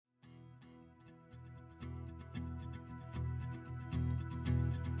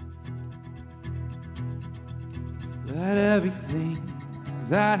Let everything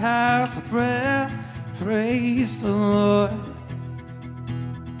that has breath praise the Lord.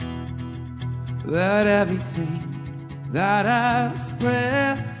 Let everything that has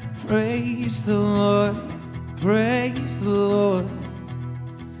breath praise the Lord. Praise the Lord.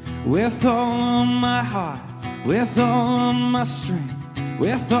 With all of my heart, with all of my strength,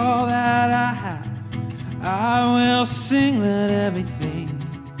 with all that I have, I will sing. Let everything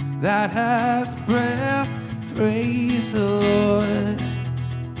that has breath praise the Lord.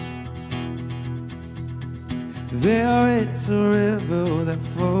 There is a river that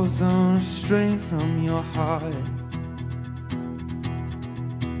flows unrestrained from your heart.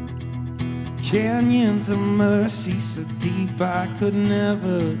 Canyons of mercy so deep I could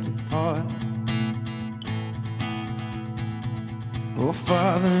never depart. Oh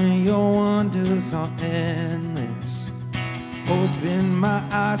Father, your wonders are endless. Open my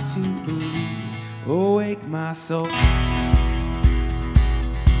eyes to believe, awake my soul.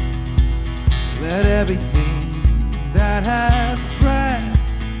 Let everything that has breath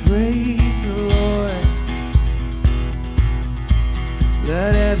praise the Lord.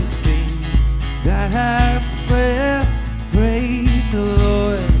 Let everything that has breath praise the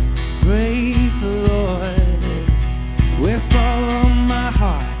Lord. Praise the Lord. With all of my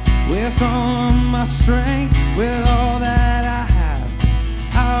heart, with all of my strength, with all that I have,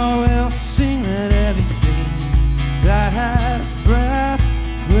 I will sing. Let everything that has breath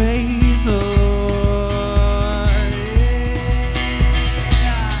praise the Lord.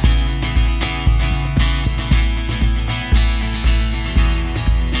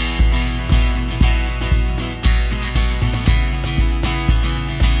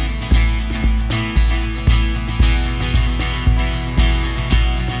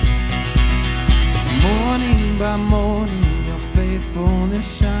 Morning by morning, your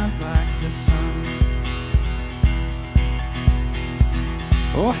faithfulness shines like the sun.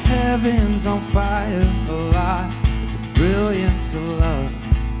 Oh, heaven's on fire, alive with the brilliance of love.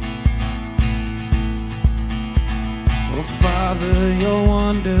 Oh, Father, your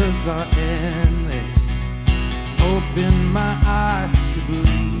wonders are endless. Open my eyes to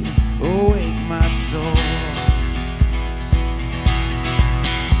believe, awake my soul.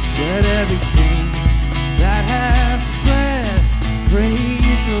 Let everything that has breath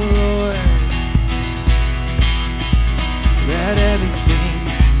praise the Lord. Let everything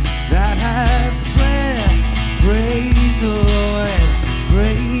that has breath praise the Lord.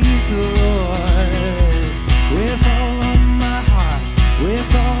 Praise the Lord. With all of my heart,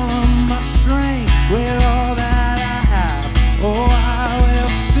 with all of my strength, with all that I have, oh, I will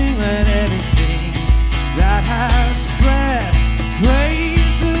sing. Let everything that has breath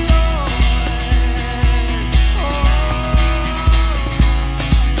praise the Lord.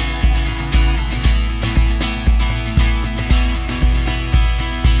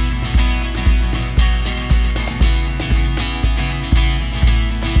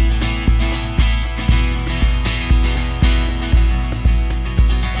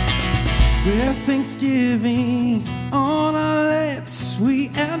 With thanksgiving on our lips,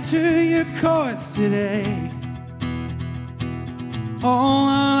 we enter your courts today. All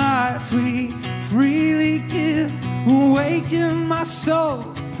our lives we freely give, awaken my soul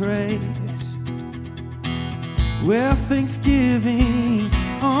to praise. With thanksgiving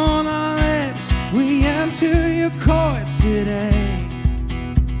on our lips, we enter your courts today.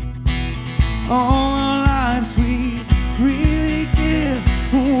 All our lives we freely give,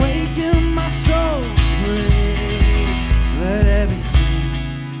 awaken my soul to praise. So let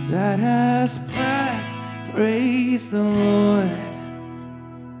everything that has breath praise the Lord.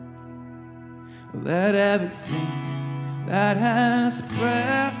 Let everything that has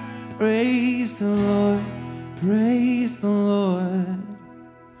breath praise the Lord. Praise the Lord.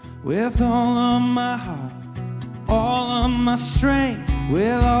 With all of my heart, all of my strength,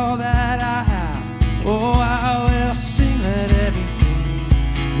 with all that I have, oh, I will sing. Let everything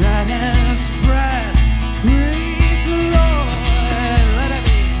that has breath praise the Lord.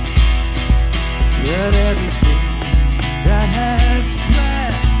 Let everything that has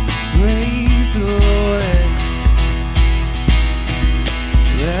breath praise the Lord.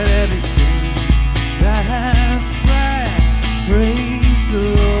 Let everything that has breath praise the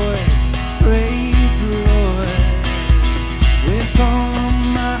Lord. Praise the Lord. With all of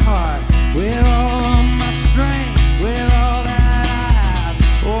my heart, with all of my strength, with all that I have,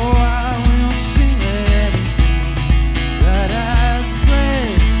 oh, I will sing. Let everything that has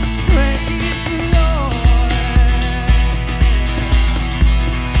breath praise the Lord.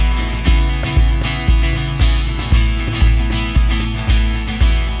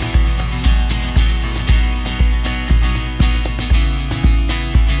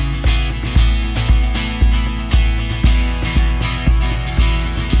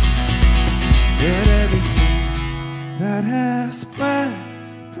 that has breath,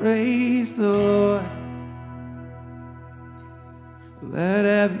 praise the Lord. Let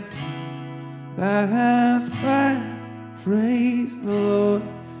everything that has breath praise the Lord,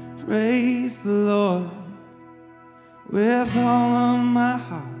 praise the Lord. With all of my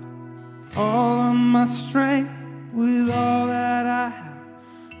heart, all of my strength, with all that I have,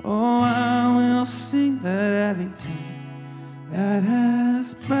 oh, I will sing. Let everything that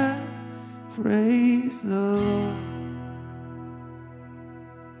has breath praise the Lord.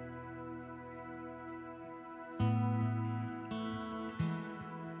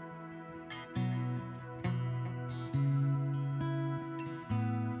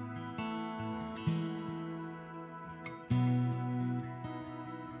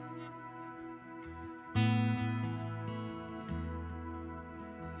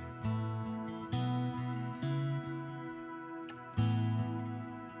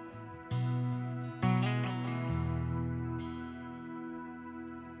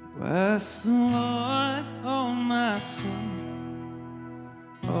 Bless the Lord, oh my soul,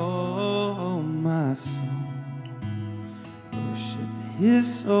 oh my soul. Worship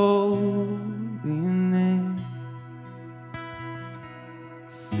His holy name.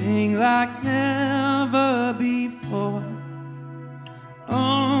 Sing like never before,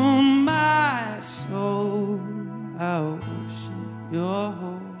 oh my soul. I worship Your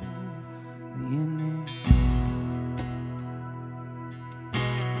holy name.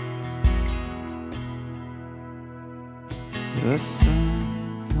 The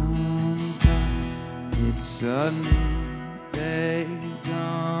sun comes up, it's a new day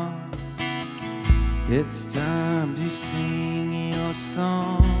dawn. It's time to sing Your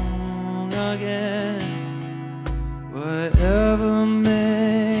song again. Whatever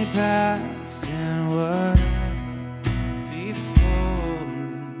may pass and whatever before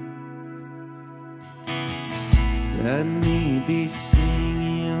me, let me be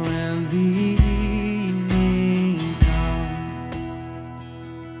singing when the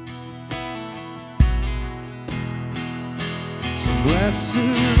bless the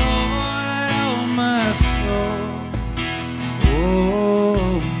Lord, oh my soul,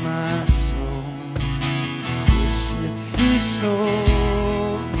 oh my soul. Worship His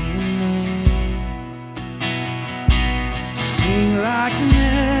holy name. Sing like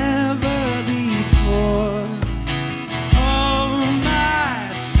never before, oh my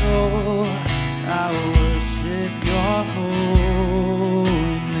soul. I worship Your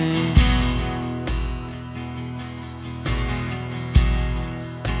holy name.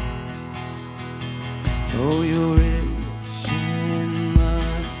 Oh, You're rich in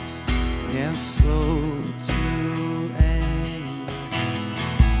love and slow to anger.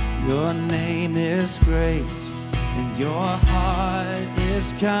 Your name is great and Your heart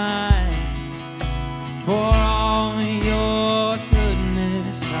is kind. For all Your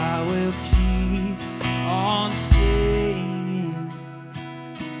goodness I will keep on singing.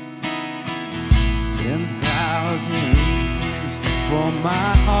 10,000 reasons for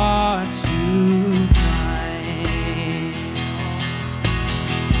my heart to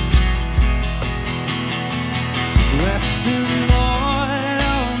bless the Lord,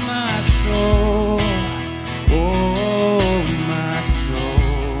 oh my soul, oh my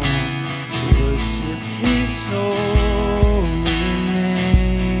soul. Worship His holy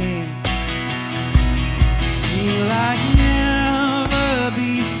name. Sing like never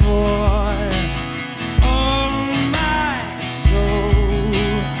before, oh my soul.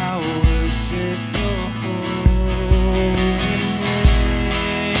 I worship Your holy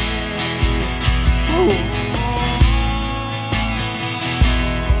name. Oh.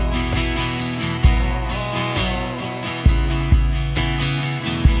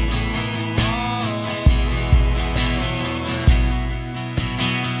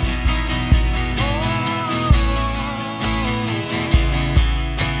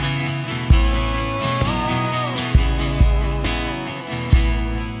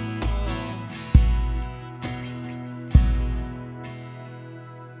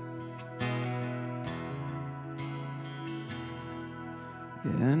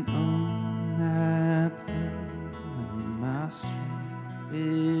 And on that day when my strength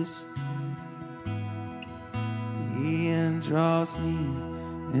is full, the end draws near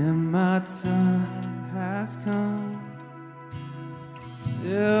and my time has come.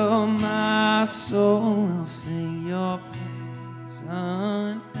 Still my soul will sing Your praise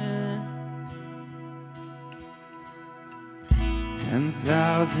unending.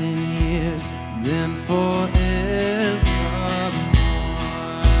 10,000 years, then forever.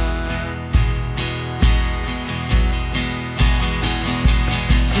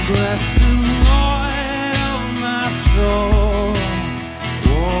 Bless the Lord, oh my soul. soul,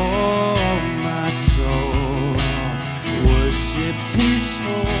 oh my soul, worship His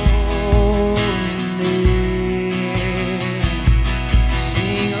holy name.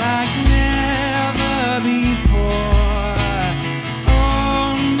 Sing like never before,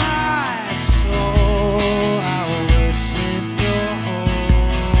 oh my soul, I worship Your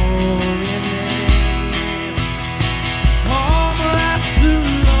holy name. Oh, bless the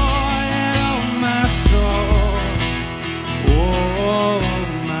Lord, oh my soul, oh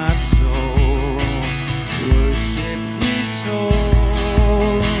my soul, worship His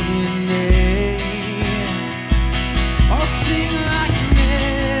holy name. I'll sing like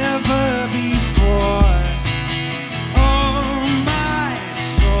never before, oh my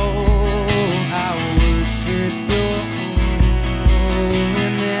soul, I worship Your holy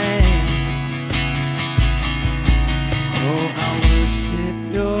name. Oh, I worship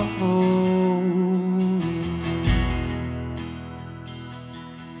Your holy name.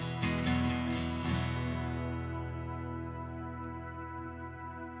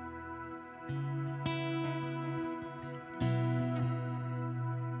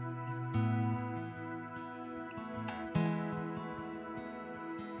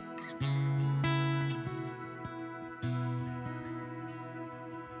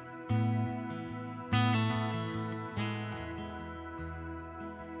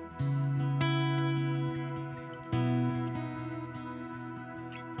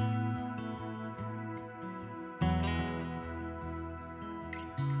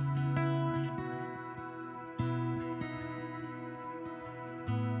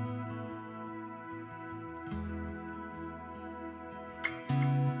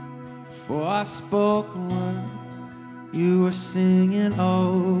 Before I spoke a word, You were singing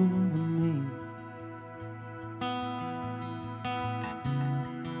over me.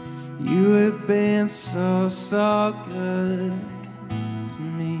 You have been so, so good to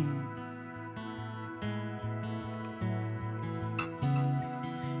me.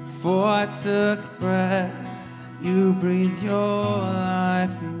 Before I took a breath, You breathed Your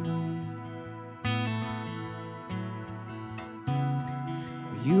life in me.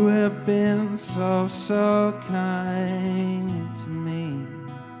 You have been so, so kind to me.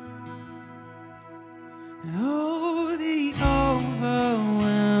 And oh, the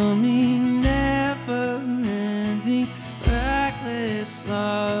overwhelming, never-ending, reckless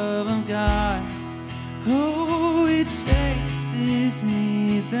love of God. Oh, it chases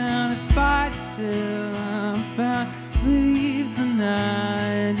me down and fights till I'm found, leaves the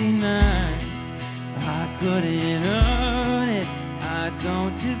 99. I couldn't earn it, I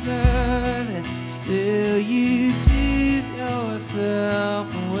don't deserve it, still You give Yourself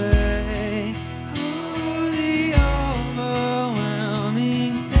away. Oh, the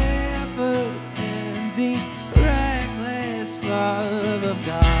overwhelming, never-ending, reckless love of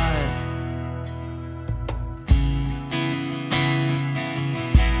God.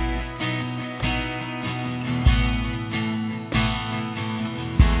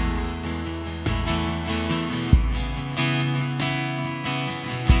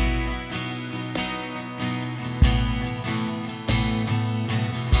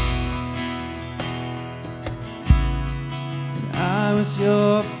 I was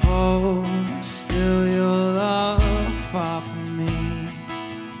Your foe, still Your love fought for me.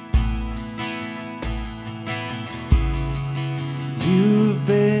 You've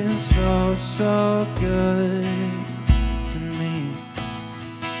been so, so good to me.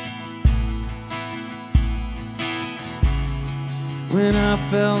 When I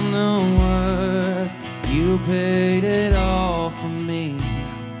felt no worth, You paid it all for me.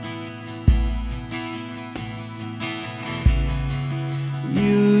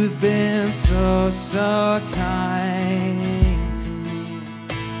 You've been so, so kind to me.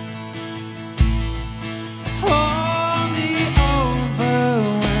 Oh, the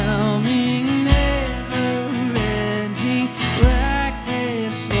overwhelming, never-ending,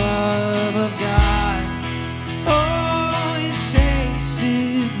 reckless love of God. Oh, it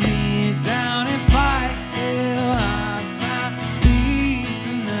chases me down and fights till I find peace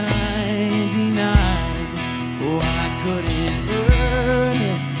in 99. Oh, I couldn't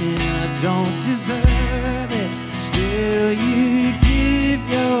don't deserve it, still You give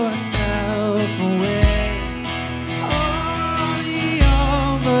Yourself away. Oh, the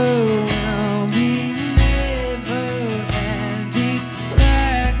overwhelming, never-ending,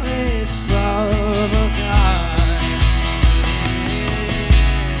 reckless love of God.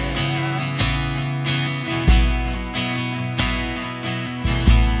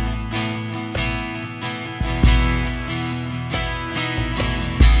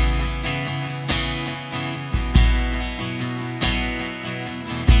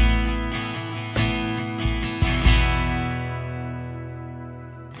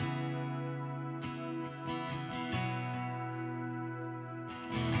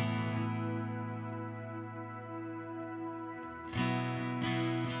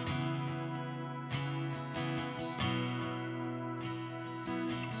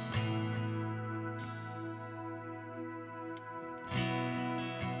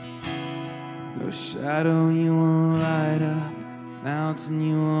 No shadow you won't light up, mountain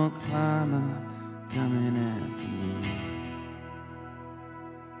you won't climb up, coming after me.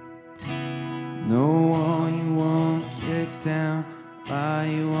 No wall you won't kick down, lie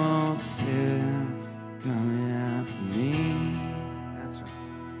you won't tear down, coming after me. That's right.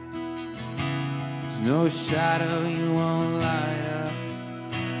 There's no shadow you won't light up,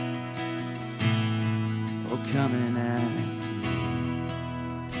 oh, coming after me.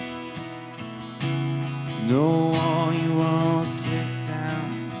 No wall you won't kick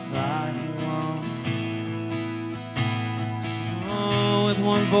down, lie you won't. Oh, with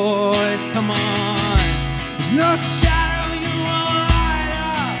one voice, come on. There's no shadow you won't light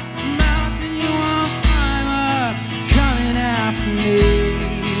up, mountain you won't climb up, coming after me.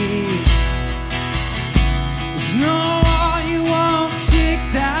 There's no wall you won't kick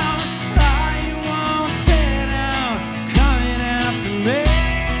down, lie you won't tear down, coming after me.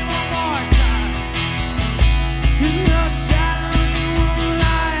 One more time. There's no shadow you won't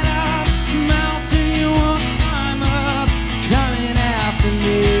light up, mountain you won't climb up, coming after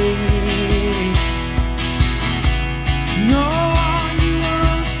me. No wall you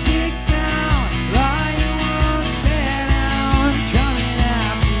won't kick down, lie you won't tear down, coming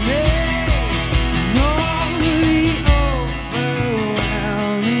after me. No, the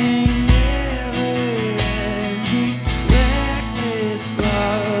overwhelming, never-ending, reckless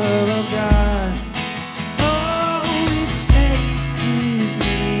love of God. Oh, it chases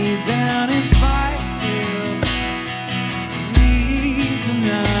me down and fights till leaves a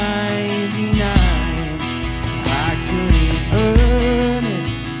 99. I couldn't earn it,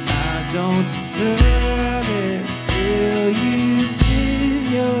 I don't deserve it, still you give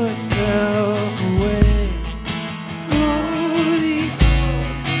yourself away. Oh, the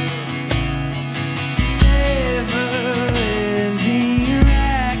never-ending,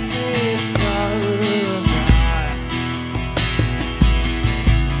 reckless love of God.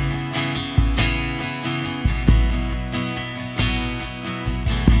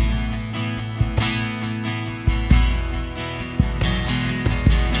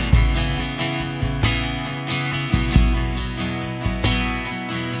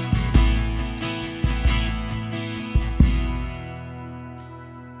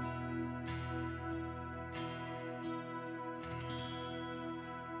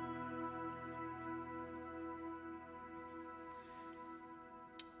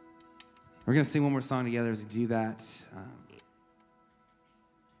 We're going to sing one more song together as we do that.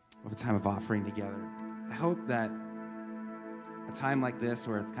 Of a time of offering together. I hope that a time like this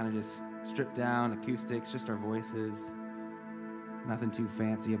where it's kind of just stripped down, acoustics, just our voices, nothing too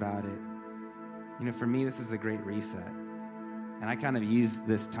fancy about it. You know, for me, this is a great reset. And I kind of use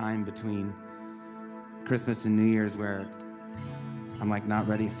this time between Christmas and New Year's where I'm like not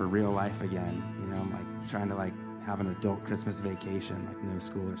ready for real life again. You know, I'm like trying to like have an adult Christmas vacation, like no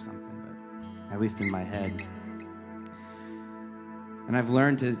school or something, but at least in my head. And I've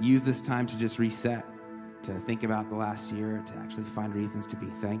learned to use this time to just reset, to think about the last year, to actually find reasons to be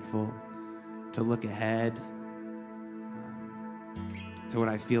thankful, to look ahead to what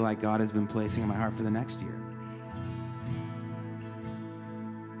I feel like God has been placing in my heart for the next year.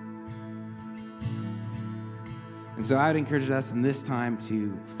 And so I would encourage us in this time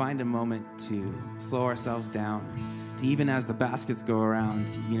to find a moment to slow ourselves down, to even as the baskets go around,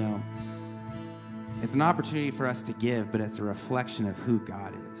 you know, it's an opportunity for us to give, but it's a reflection of who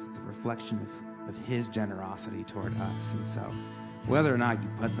God is. It's a reflection of his generosity toward us. And so whether or not you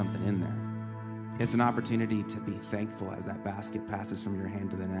put something in there, it's an opportunity to be thankful as that basket passes from your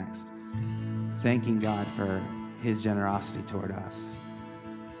hand to the next, thanking God for his generosity toward us,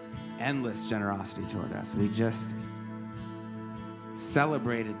 endless generosity toward us. We just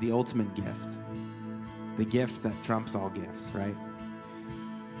celebrated the ultimate gift, the gift that trumps all gifts, right?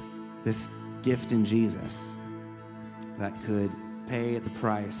 This gift in Jesus that could pay the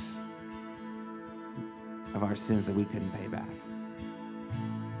price of our sins that we couldn't pay back.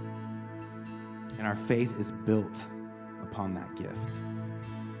 And our faith is built upon that gift.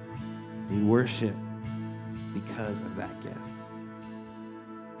 We worship because of that gift.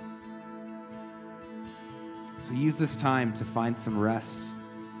 So use this time to find some rest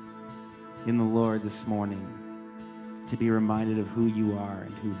in the Lord this morning, to be reminded of who you are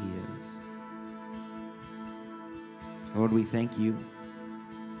and who he is. Lord, we thank you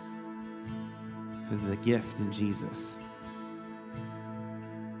for the gift in Jesus.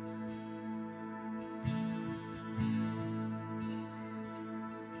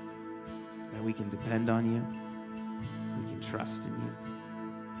 That we can depend on you, we can trust in you.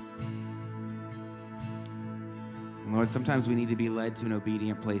 And Lord, sometimes we need to be led to an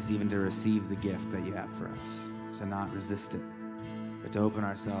obedient place even to receive the gift that you have for us, to not resist it, but to open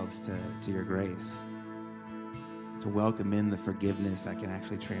ourselves to your grace, to welcome in the forgiveness that can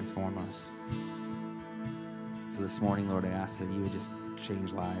actually transform us. So this morning, Lord, I ask that you would just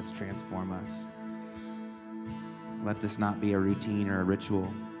change lives, transform us. Let this not be a routine or a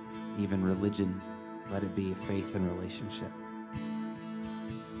ritual, even religion. Let it be a faith and relationship. I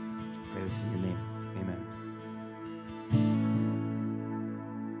pray this in your name. Amen.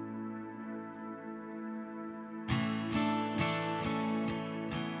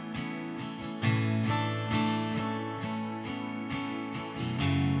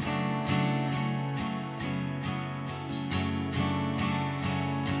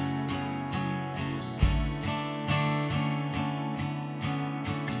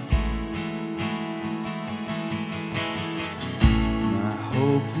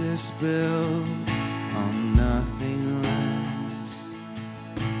 Built on nothing less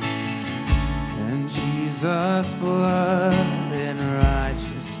than Jesus' blood and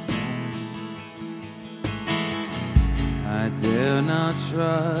righteousness. I dare not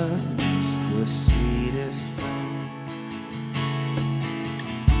trust the sweetest friend,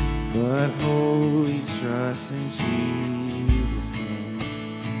 but wholly trust in Jesus' name.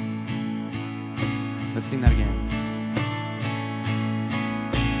 Let's sing that again.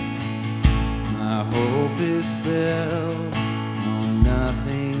 My hope is built on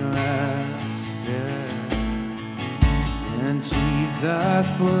nothing less than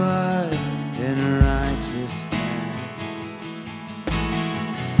Jesus' blood and righteousness.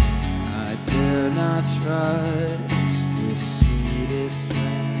 I dare not trust the sweetest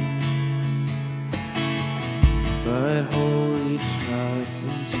friend, but wholly trust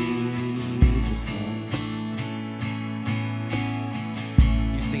in Jesus' name.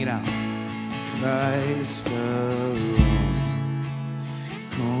 You sing it out. Christ alone,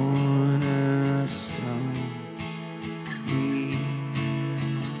 cornerstone, we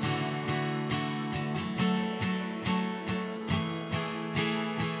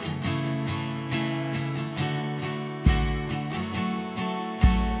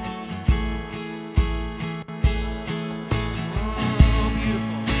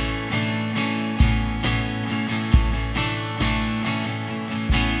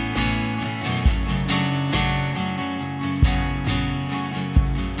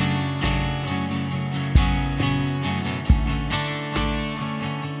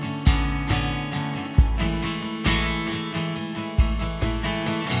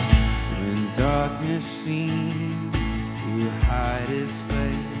darkness seems to hide his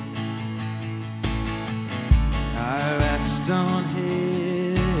face, I rest on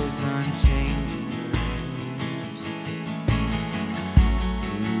his unchanging grace.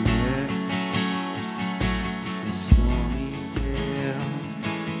 Yeah, the stormy gale,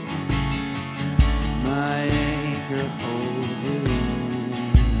 my anchor holds within.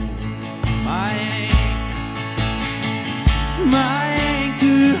 My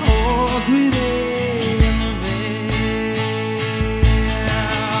anchor holds within the veil.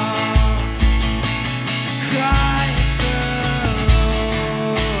 Christ the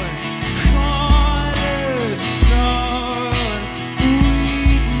Lord, cornerstone,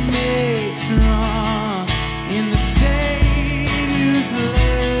 weak made strong in the Savior's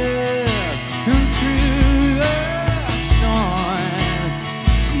love, and through the storm,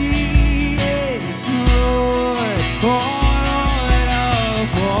 He is Lord.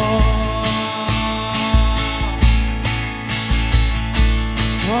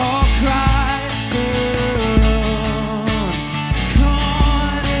 Oh, Christ alone,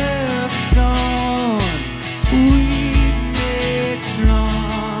 cornerstone, weak made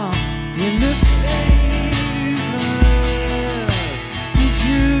strong in the Savior's love, and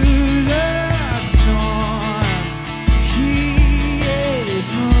through the storm, He is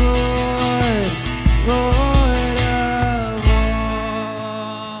Lord, Lord of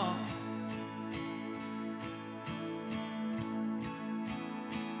all.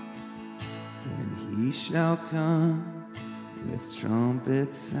 And He shall come with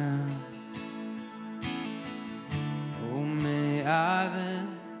trumpet sound. Oh, may I then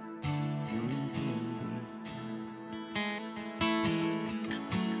in Him be found,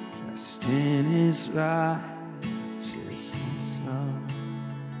 dressed in His righteousness,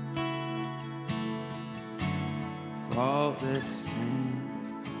 faultless and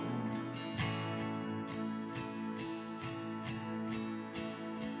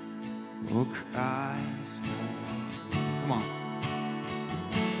oh, Christ. Come on.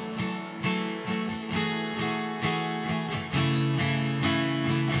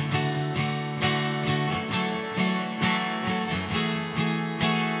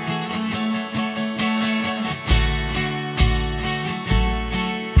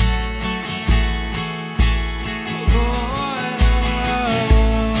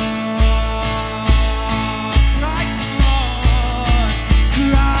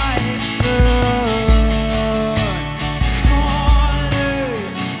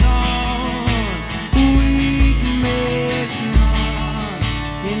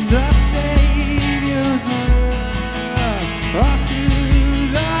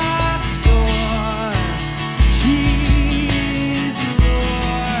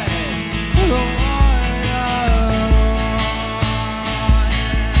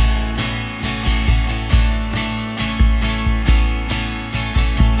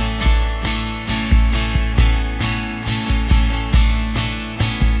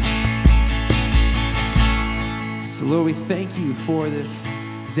 Lord, we thank you for this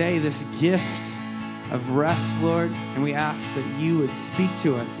day, this gift of rest, Lord, and we ask that you would speak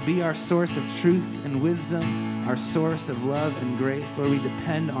to us, be our source of truth and wisdom, our source of love and grace. Lord, we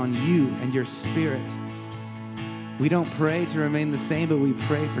depend on you and your Spirit. We don't pray to remain the same, but we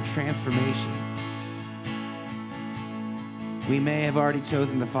pray for transformation. We may have already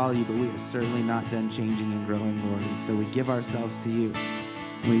chosen to follow you, but we are certainly not done changing and growing, Lord. And so we give ourselves to you.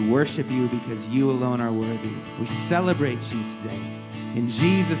 We worship you because you alone are worthy. We celebrate you today. In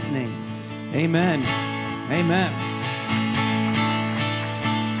Jesus' name, amen. Amen.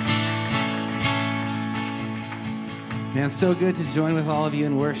 Man, it's so good to join with all of you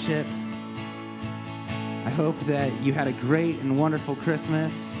in worship. I hope that you had a great and wonderful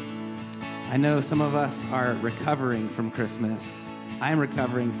Christmas. I know some of us are recovering from Christmas. I'm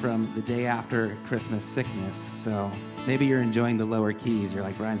recovering from the day after Christmas sickness, so maybe you're enjoying the lower keys. You're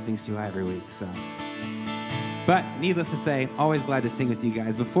like, Brian sings too high every week, so. But needless to say, always glad to sing with you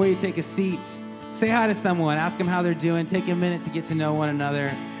guys. Before you take a seat, say hi to someone, ask them how they're doing, take a minute to get to know one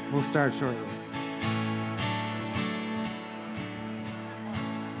another. We'll start shortly.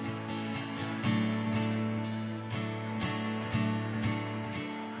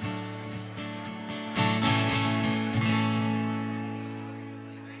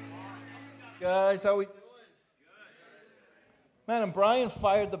 Guys, how we doing? Man, and Brian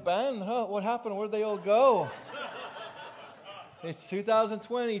fired the band. Huh? What happened? Where'd they all go? It's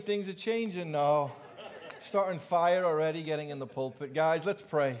 2020. Things are changing now. Starting fire already, getting in the pulpit. Guys, let's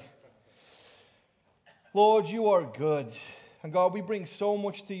pray. Lord, you are good. And God, we bring so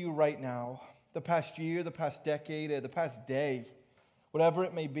much to you right now. The past year, the past decade, the past day. Whatever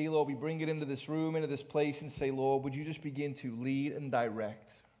it may be, Lord, we bring it into this room, into this place, and say, Lord, would you just begin to lead and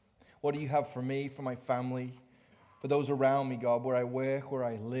direct? What do you have for me, for my family, for those around me, God, where I work, where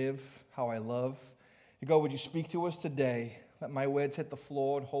I live, how I love? And God, would you speak to us today? Let my words hit the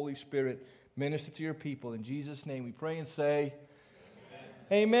floor, and Holy Spirit, minister to your people. In Jesus' name we pray and say,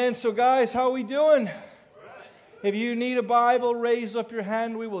 Amen. So guys, how are we doing? If you need a Bible, raise up your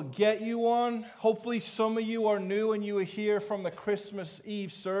hand. We will get you one. Hopefully some of you are new and you are here from the Christmas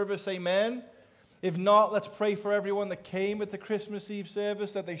Eve service. Amen. If not, let's pray for everyone that came at the Christmas Eve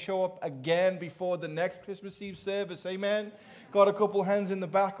service, that they show up again before the next Christmas Eve service. Amen. Got a couple hands in the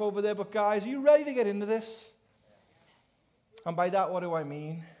back over there. But guys, are you ready to get into this? And by that, what do I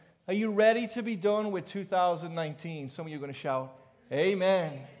mean? Are you ready to be done with 2019? Some of you are going to shout,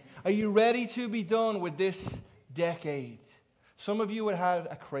 Amen. Are you ready to be done with this decade? Some of you had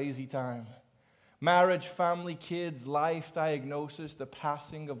a crazy time. Marriage, family, kids, life, diagnosis, the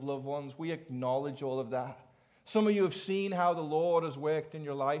passing of loved ones. We acknowledge all of that. Some of you have seen how the Lord has worked in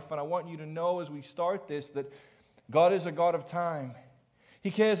your life, and I want you to know as we start this that God is a God of time. He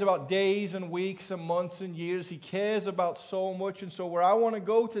cares about days and weeks and months and years. He cares about so much, and so where I want to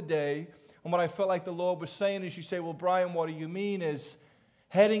go today, and what I felt like the Lord was saying is, you say, well, Brian, what do you mean? Is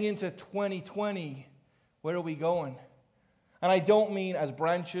heading into 2020, where are we going? And I don't mean as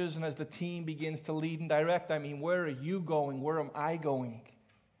branches and as the team begins to lead and direct. I mean, where are you going? Where am I going?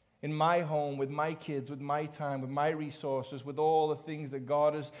 In my home, with my kids, with my time, with my resources, with all the things that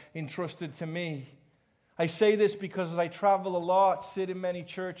God has entrusted to me. I say this because as I travel a lot, sit in many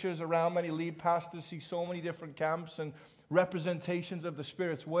churches, around many lead pastors, see so many different camps and representations of the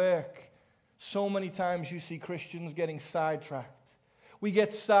Spirit's work, so many times you see Christians getting sidetracked. We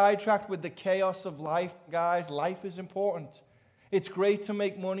get sidetracked with the chaos of life. Guys, life is important. It's great to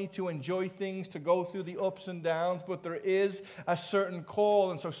make money, to enjoy things, to go through the ups and downs, but there is a certain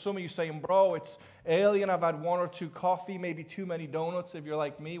call. And so some of you saying, bro, it's early and I've had one or two coffee, maybe too many donuts if you're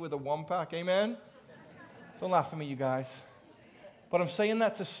like me with a one-pack. Amen? Don't laugh at me, you guys. But I'm saying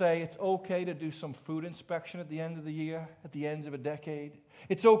that to say it's okay to do some food inspection at the end of the year, at the end of a decade.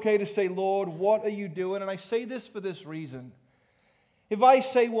 It's okay to say, Lord, what are you doing? And I say this for this reason. If I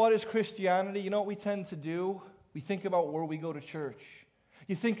say, what is Christianity? You know what we tend to do? We think about where we go to church.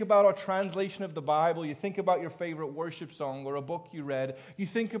 You think about our translation of the Bible. You think about your favorite worship song or a book you read. You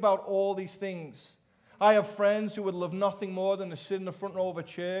think about all these things. I have friends who would love nothing more than to sit in the front row of a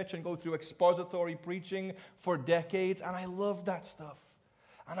church and go through expository preaching for decades. And I love that stuff.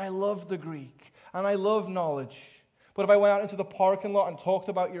 And I love the Greek. And I love knowledge. But if I went out into the parking lot and talked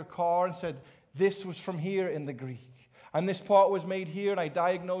about your car and said, this was from here in the Greek, and this part was made here, and I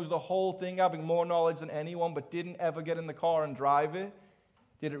diagnosed the whole thing, having more knowledge than anyone, but didn't ever get in the car and drive it,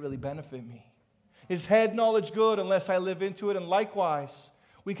 did it really benefit me? Is head knowledge good unless I live into it? And likewise,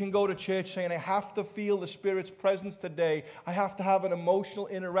 we can go to church saying, I have to feel the Spirit's presence today. I have to have an emotional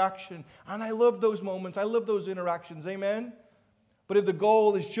interaction. And I love those moments. I love those interactions. Amen? But if the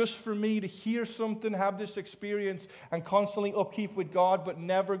goal is just for me to hear something, have this experience, and constantly upkeep with God, but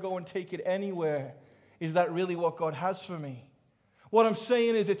never go and take it anywhere, is that really what God has for me? What I'm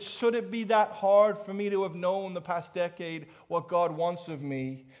saying is, should it be that hard for me to have known the past decade what God wants of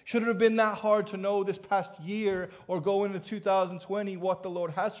me? Should it have been that hard to know this past year or go into 2020 what the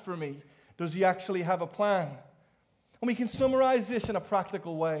Lord has for me? Does He actually have a plan? And we can summarize this in a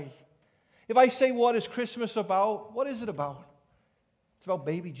practical way. If I say, what is Christmas about? What is it about? It's about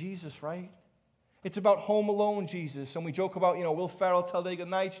baby Jesus, right? It's about Home Alone Jesus. And we joke about, Will Ferrell tell they good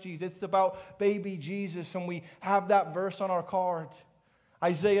nights Jesus. It's about baby Jesus. And we have that verse on our card.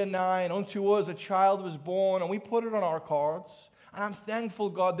 Isaiah 9, unto us a child was born. And we put it on our cards. And I'm thankful,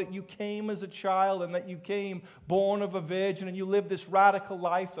 God, that you came as a child and that you came born of a virgin and you lived this radical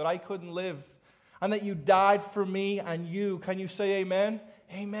life that I couldn't live. And that you died for me and you. Can you say amen?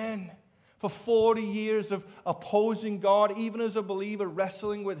 Amen. For 40 years of opposing God, even as a believer,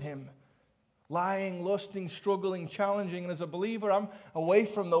 wrestling with Him. Lying, lusting, struggling, challenging. And as a believer, I'm away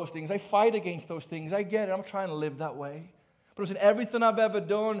from those things. I fight against those things. I get it. I'm trying to live that way. But in everything I've ever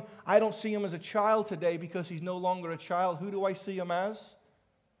done, I don't see Him as a child today because He's no longer a child. Who do I see Him as?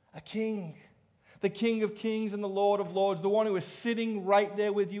 A king. The King of Kings and the Lord of Lords. The one who is sitting right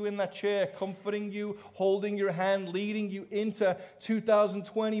there with you in that chair, comforting you, holding your hand, leading you into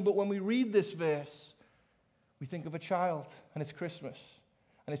 2020. But when we read this verse, we think of a child, and it's Christmas.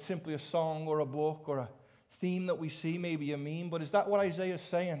 And it's simply a song or a book or a theme that we see, maybe a meme. But is that what Isaiah is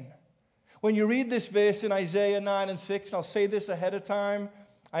saying? When you read this verse in Isaiah 9 and 6, and I'll say this ahead of time,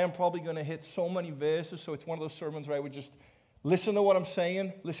 I am probably going to hit so many verses, so it's one of those sermons where I would just listen to what I'm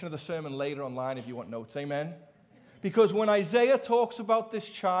saying, listen to the sermon later online if you want notes. Amen? Because when Isaiah talks about this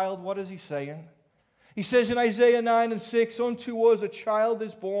child, what is he saying? He says in Isaiah 9 and 6, unto us a child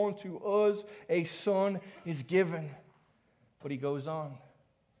is born, to us a son is given. But he goes on.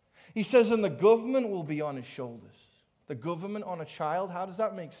 He says, and the government will be on his shoulders. The government on a child, how does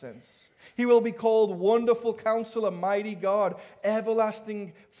that make sense? He will be called Wonderful Counselor, Mighty God,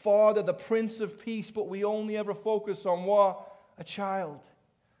 Everlasting Father, the Prince of Peace. But we only ever focus on what? A child.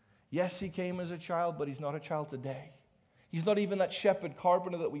 Yes, He came as a child, but He's not a child today. He's not even that shepherd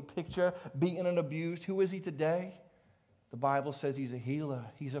carpenter that we picture, beaten and abused. Who is He today? The Bible says He's a healer.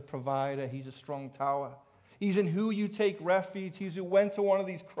 He's a provider. He's a strong tower. He's in who you take refuge. He's who went to one of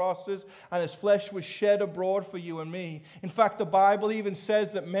these crosses and His flesh was shed abroad for you and me. In fact, the Bible even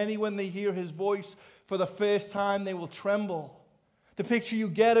says that many, when they hear His voice for the first time, they will tremble. The picture you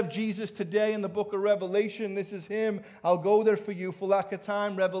get of Jesus today in the book of Revelation, this is Him. I'll go there for you for lack of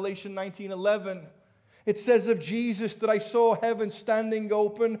time. Revelation 19:11. It says of Jesus that I saw heaven standing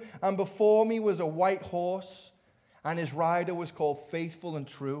open, and before me was a white horse, and His rider was called Faithful and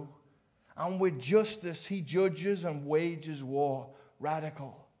True. And with justice He judges and wages war.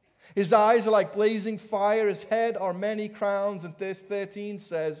 Radical. His eyes are like blazing fire. His head are many crowns. And verse 13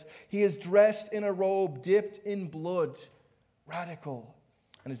 says, He is dressed in a robe dipped in blood. Radical.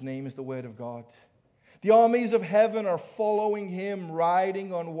 And His name is the Word of God. The armies of heaven are following Him,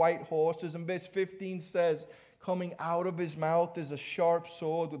 riding on white horses. And verse 15 says, coming out of His mouth is a sharp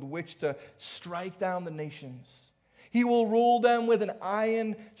sword with which to strike down the nations. He will rule them with an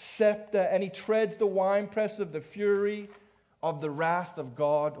iron scepter, and He treads the winepress of the fury of the wrath of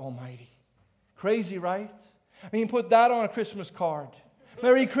God Almighty. Crazy, right? I mean, put that on a Christmas card.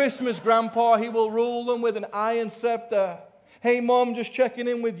 Merry Christmas, Grandpa. He will rule them with an iron scepter. Hey, Mom, just checking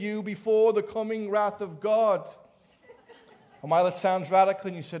in with you before the coming wrath of God. Oh, my, that sounds radical.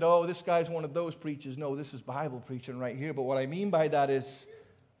 And you said, oh, this guy's one of those preachers. No, this is Bible preaching right here. But what I mean by that is,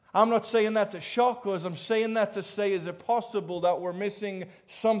 I'm not saying that to shock us. I'm saying that to say, is it possible that we're missing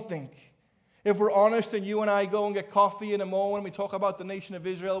something? If we're honest and you and I go and get coffee in a moment and we talk about the nation of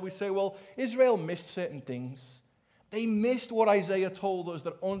Israel, we say, well, Israel missed certain things. They missed what Isaiah told us,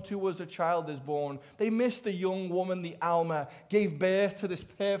 that unto us a child is born. They missed the young woman, the Alma, gave birth to this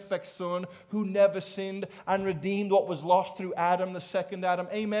perfect son who never sinned and redeemed what was lost through Adam, the second Adam.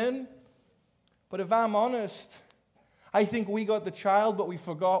 Amen? But if I'm honest, I think we got the child, but we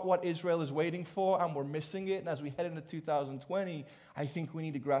forgot what Israel is waiting for, and we're missing it. And as we head into 2020, I think we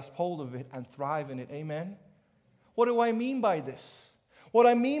need to grasp hold of it and thrive in it. Amen? What do I mean by this? What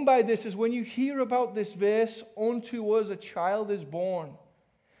I mean by this is when you hear about this verse, unto us a child is born,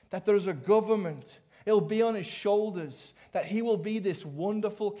 that there's a government, it'll be on His shoulders, that He will be this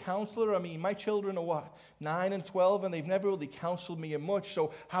wonderful counselor. I mean, my children are what? 9 and 12, and they've never really counseled me in much,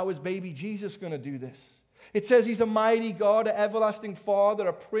 so how is baby Jesus going to do this? It says He's a mighty God, an everlasting Father,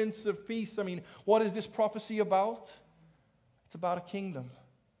 a Prince of Peace. I mean, what is this prophecy about? It's about a kingdom.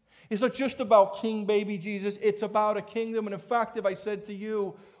 It's not just about King Baby Jesus. It's about a kingdom. And in fact, if I said to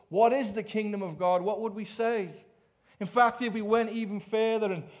you, what is the kingdom of God? What would we say? In fact, if we went even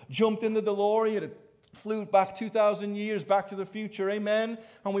further and jumped in the DeLorean and flew back 2,000 years back to the future, amen?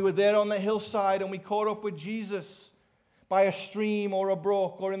 And we were there on the hillside and we caught up with Jesus by a stream or a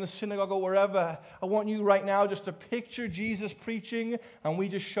brook or in the synagogue or wherever. I want you right now just to picture Jesus preaching and we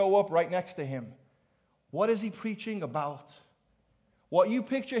just show up right next to him. What is he preaching about? What you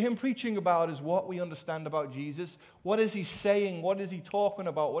picture him preaching about is what we understand about Jesus. What is he saying? What is he talking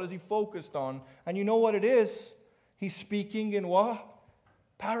about? What is he focused on? And you know what it is? He's speaking in what?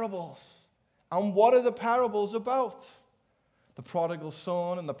 Parables. And what are the parables about? The prodigal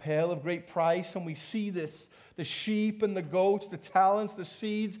son and the pearl of great price. And we see this, the sheep and the goats, the talents, the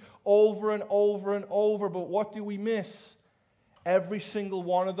seeds, over and over and over. But what do we miss? Every single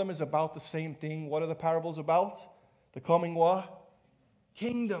one of them is about the same thing. What are the parables about? The coming what?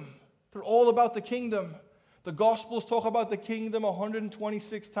 Kingdom. They're all about the kingdom. The Gospels talk about the kingdom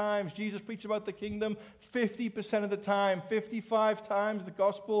 126 times. Jesus preached about the kingdom 50% of the time. 55 times the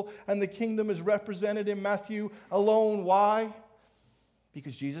gospel and the kingdom is represented in Matthew alone. Why?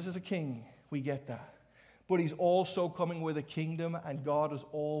 Because Jesus is a king. We get that. But he's also coming with a kingdom, and God has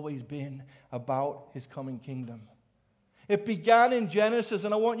always been about his coming kingdom. It began in Genesis,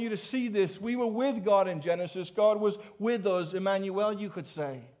 and I want you to see this. We were with God in Genesis. God was with us, Emmanuel, you could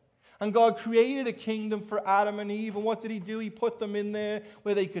say. And God created a kingdom for Adam and Eve. And what did he do? He put them in there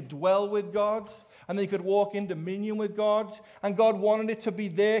where they could dwell with God and they could walk in dominion with God. And God wanted it to be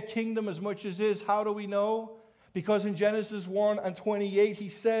their kingdom as much as his. How do we know? Because in Genesis 1:28, he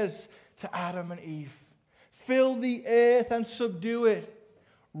says to Adam and Eve, fill the earth and subdue it.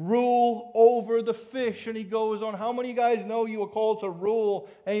 Rule over the fish. And he goes on. How many of you guys know you were called to rule?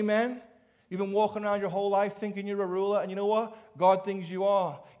 Amen? You've been walking around your whole life thinking you're a ruler. And you know what? God thinks you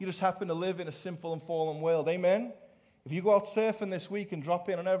are. You just happen to live in a sinful and fallen world. Amen? If you go out surfing this week and drop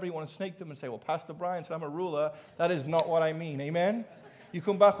in on everyone and snake them and say, well, Pastor Brian said I'm a ruler, that is not what I mean. Amen? You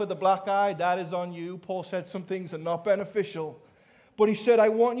come back with a black eye, that is on you. Paul said some things are not beneficial. But he said, I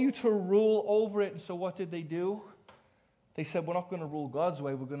want you to rule over it. And so what did they do? They said, we're not going to rule God's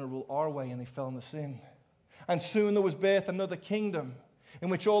way, we're going to rule our way. And they fell into sin. And soon there was birth another kingdom in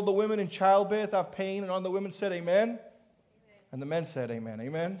which all the women in childbirth have pain. And all the women said, amen. And the men said, amen,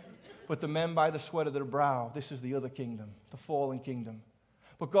 amen. But the men by the sweat of their brow. This is the other kingdom, the fallen kingdom.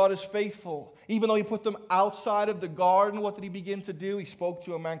 But God is faithful. Even though he put them outside of the garden, what did he begin to do? He spoke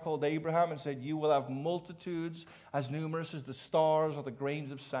to a man called Abraham and said, you will have multitudes as numerous as the stars or the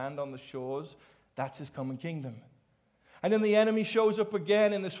grains of sand on the shores. That's his coming kingdom. And then the enemy shows up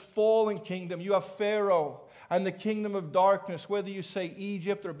again in this fallen kingdom. You have Pharaoh and the kingdom of darkness. Whether you say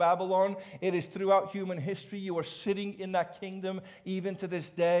Egypt or Babylon, it is throughout human history. You are sitting in that kingdom even to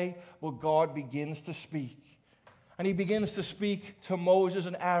this day. Well, God begins to speak. And he begins to speak to Moses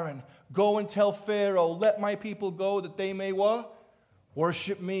and Aaron. Go and tell Pharaoh, let my people go that they may what?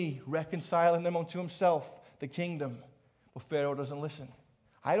 Worship me, reconciling them unto himself, the kingdom. But Pharaoh doesn't listen.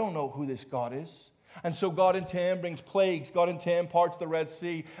 I don't know who this God is. And so God in turn brings plagues. God in turn parts the Red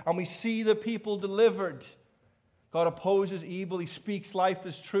Sea. And we see the people delivered. God opposes evil. He speaks life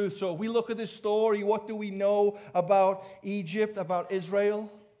as truth. So if we look at this story, what do we know about Egypt, about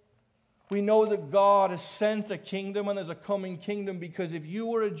Israel? We know that God has sent a kingdom and there's a coming kingdom, because if you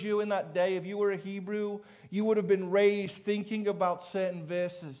were a Jew in that day, if you were a Hebrew, you would have been raised thinking about certain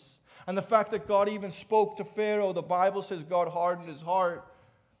verses. And the fact that God even spoke to Pharaoh, the Bible says God hardened his heart.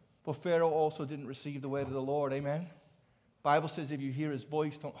 But Pharaoh also didn't receive the word of the Lord. Amen? The Bible says if you hear his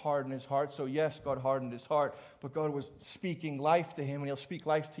voice, don't harden his heart. So yes, God hardened his heart. But God was speaking life to him, and he'll speak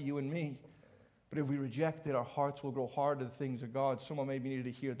life to you and me. But if we reject it, our hearts will grow hard to the things of God. Someone maybe needed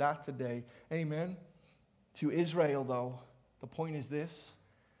to hear that today. Amen? To Israel, though, the point is this.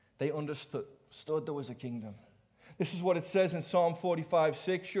 They understood there was a kingdom. This is what it says in Psalm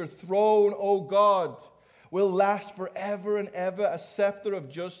 45:6. Your throne, O God, will last forever and ever. A scepter of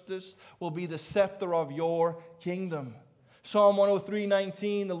justice will be the scepter of your kingdom. Psalm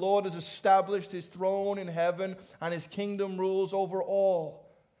 103:19, the Lord has established his throne in heaven, and his kingdom rules over all.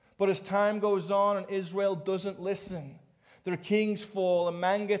 But as time goes on and Israel doesn't listen, their kings fall and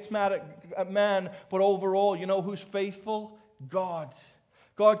man gets mad at man. But overall, you know who's faithful? God.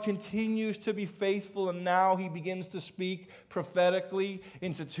 God continues to be faithful, and now he begins to speak prophetically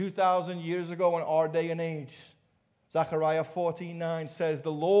into 2,000 years ago in our day and age. Zechariah 14:9 says,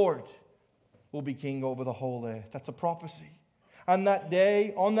 the Lord will be king over the whole earth. That's a prophecy. And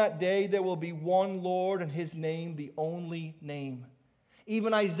on that day, there will be one Lord, and his name, the only name.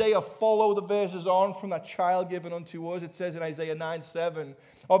 Even Isaiah followed the verses on from that child given unto us. It says in Isaiah 9:7,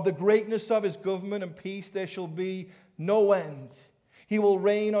 of the greatness of his government and peace there shall be no end. He will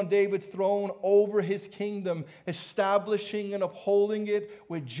reign on David's throne over his kingdom, establishing and upholding it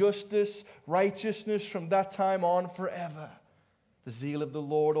with justice, righteousness from that time on forever. The zeal of the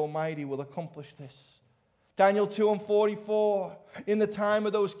Lord Almighty will accomplish this. Daniel 2:44, in the time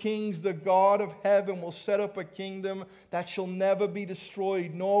of those kings, the God of heaven will set up a kingdom that shall never be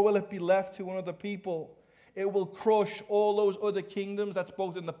destroyed, nor will it be left to another people. It will crush all those other kingdoms, that's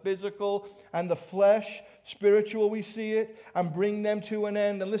both in the physical and the flesh, spiritual we see it, and bring them to an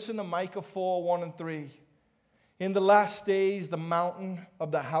end. And listen to Micah 4:1-3. In the last days, the mountain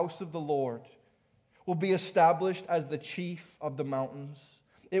of the house of the Lord will be established as the chief of the mountains.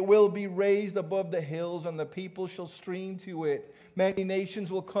 It will be raised above the hills, and the people shall stream to it. Many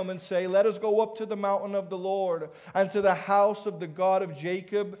nations will come and say, let us go up to the mountain of the Lord, and to the house of the God of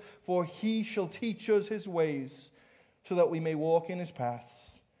Jacob, for he shall teach us his ways, so that we may walk in his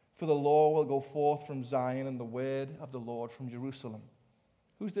paths. For the law will go forth from Zion, and the word of the Lord from Jerusalem.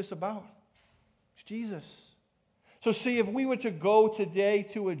 Who's this about? It's Jesus. So see, if we were to go today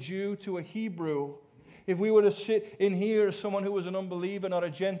to a Jew, to a Hebrew, if we were to sit in here as someone who was an unbeliever, not a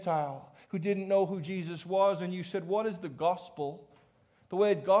Gentile, who didn't know who Jesus was, and you said, what is the gospel? The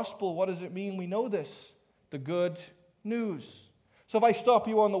word gospel, what does it mean? We know this. The good news. So if I stop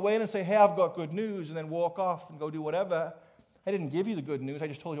you on the way and say, hey, I've got good news, and then walk off and go do whatever, I didn't give you the good news. I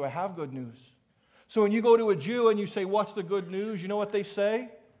just told you I have good news. So when you go to a Jew and you say, what's the good news? You know what they say?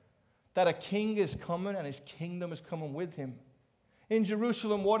 That a king is coming and his kingdom is coming with him. In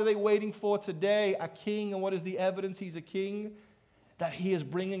Jerusalem, what are they waiting for today? A king. And what is the evidence he's a king? That he is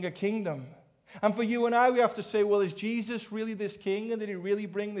bringing a kingdom. And for you and I, we have to say, well, is Jesus really this king? And did he really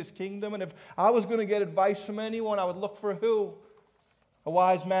bring this kingdom? And if I was going to get advice from anyone, I would look for who? A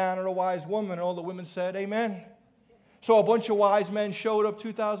wise man or a wise woman. And all the women said, amen. So a bunch of wise men showed up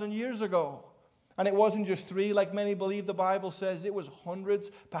 2,000 years ago. And it wasn't just 3 like many believe the Bible says. It was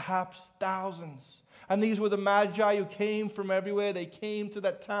hundreds, perhaps thousands. And these were the Magi who came from everywhere. They came to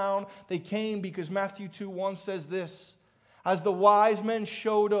that town. They came because Matthew 2:1 says this. As the wise men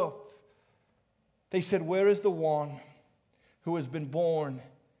showed up, they said, where is the one who has been born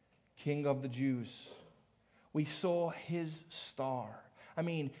King of the Jews? We saw his star. I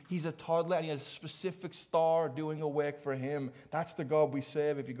mean, he's a toddler and he has a specific star doing a work for him. That's the God we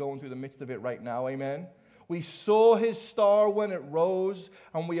serve if you're going through the midst of it right now. Amen. We saw his star when it rose,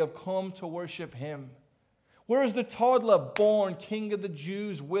 and we have come to worship him. Where is the toddler born King of the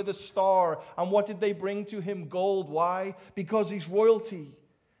Jews with a star? And what did they bring to him? Gold. Why? Because he's royalty.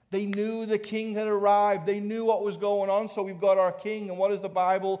 They knew the king had arrived. They knew what was going on, so we've got our king. And what does the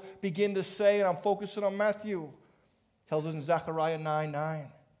Bible begin to say? And I'm focusing on Matthew. It tells us in Zechariah 9:9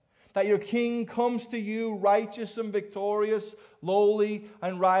 that your king comes to you righteous and victorious, lowly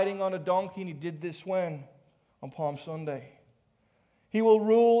and riding on a donkey. And he did this when? On Palm Sunday. He will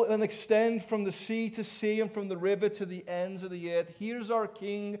rule and extend from the sea to sea and from the river to the ends of the earth. Here's our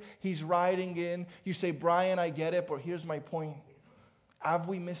king. He's riding in. You say, Brian, I get it, but here's my point. Have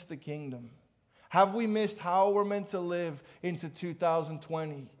we missed the kingdom? Have we missed how we're meant to live into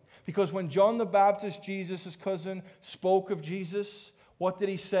 2020? Because when John the Baptist, Jesus' cousin, spoke of Jesus, what did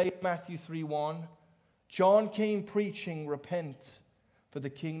he say in Matthew 3:1? John came preaching, repent, for the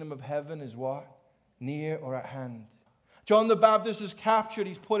kingdom of heaven is what? Near or at hand. John the Baptist is captured.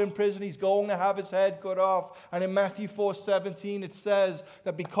 He's put in prison. He's going to have his head cut off. And in Matthew 4:17, it says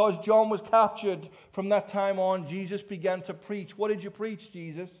that because John was captured, from that time on, Jesus began to preach. What did you preach,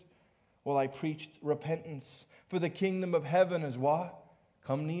 Jesus? Well, I preached repentance. For the kingdom of heaven is what?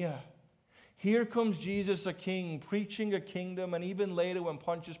 Come near. Here comes Jesus, a king, preaching a kingdom. And even later when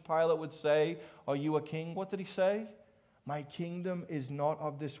Pontius Pilate would say, are you a king? What did he say? My kingdom is not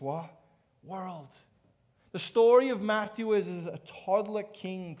of this what? World. The story of Matthew is a toddler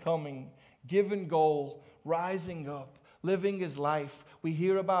king coming, given gold, rising up, living his life. We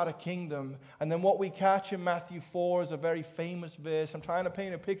hear about a kingdom. And then what we catch in Matthew 4 is a very famous verse. I'm trying to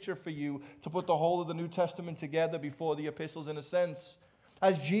paint a picture for you to put the whole of the New Testament together before the epistles in a sense.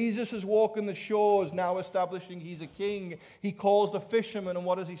 As Jesus is walking the shores, now establishing he's a king, he calls the fishermen, and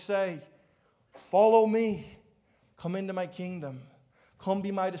what does he say? Follow me. Come into my kingdom. Come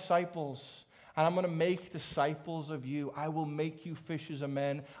be my disciples. And I'm going to make disciples of you. I will make you fishers of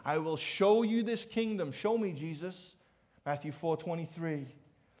men. I will show you this kingdom. Show me, Jesus. Matthew 4:23.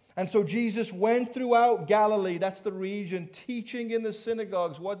 And so Jesus went throughout Galilee, that's the region, teaching in the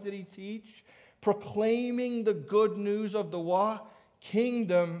synagogues. What did he teach? Proclaiming the good news of the what?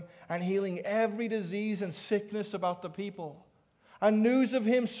 Kingdom, and healing every disease and sickness about the people. And news of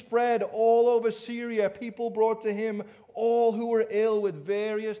him spread all over Syria. People brought to him all who were ill with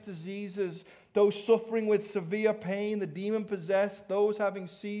various diseases, those suffering with severe pain, the demon-possessed, those having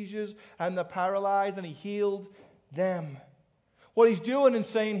seizures, and the paralyzed, and he healed them. What he's doing and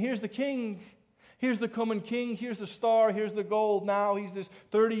saying, here's the king. Here's the coming king. Here's the star. Here's the gold. Now he's this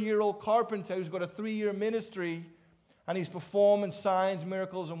 30-year-old carpenter who's got a 3-year ministry, and he's performing signs,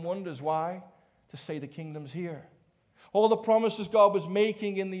 miracles, and wonders. Why? To say the kingdom's here. All the promises God was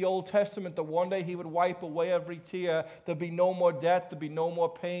making in the Old Testament, that one day he would wipe away every tear. There'd be no more death. There'd be no more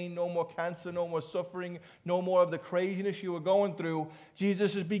pain, no more cancer, no more suffering, no more of the craziness you were going through.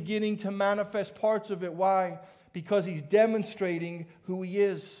 Jesus is beginning to manifest parts of it. Why? Because he's demonstrating who he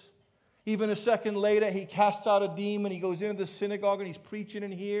is. Even a second later, he casts out a demon. He goes into the synagogue and he's preaching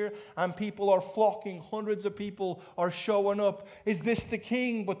in here, and people are flocking. Hundreds of people are showing up. Is this the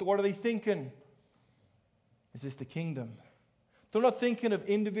king? But what are they thinking? Is this the kingdom? They're not thinking of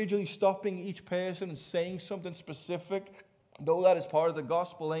individually stopping each person and saying something specific, though that is part of the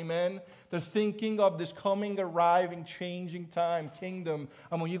gospel, amen? They're thinking of this coming, arriving, changing time, kingdom.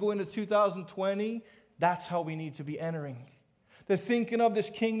 And when you go into 2020, that's how we need to be entering. They're thinking of this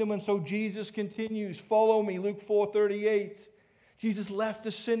kingdom, and so Jesus continues, follow me, Luke 4:38. Jesus left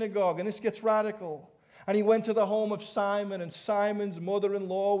the synagogue, and this gets radical. And he went to the home of Simon, and Simon's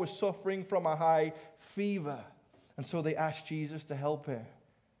mother-in-law was suffering from a high fever. And so they asked Jesus to help her.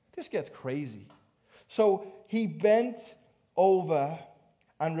 This gets crazy. So he bent over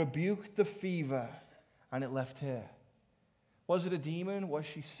and rebuked the fever, and it left her. Was it a demon? Was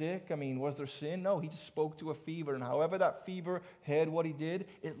she sick? I mean, was there sin? No, he just spoke to a fever, and however that fever heard what he did,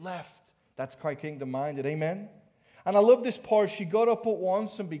 it left. That's quite kingdom-minded, amen? And I love this part. She got up at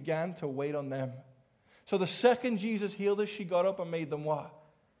once and began to wait on them. So the second Jesus healed her, she got up and made them what?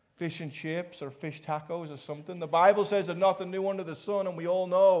 Fish and chips or fish tacos or something. The Bible says there's nothing new under the sun, and we all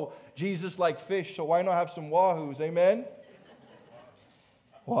know Jesus liked fish, so why not have some wahoos, amen?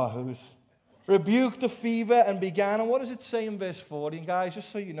 Wahoos. Rebuked the fever and began, and what does it say in verse 40? And guys,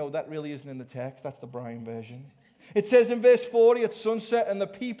 just so you know, that really isn't in the text. That's the Brian version. It says in verse 40, at sunset, and the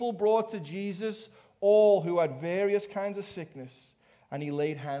people brought to Jesus all who had various kinds of sickness, and he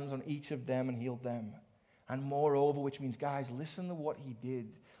laid hands on each of them and healed them. And moreover, which means, guys, listen to what he did.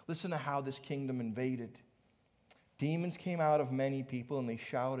 Listen to how this kingdom invaded. Demons came out of many people, and they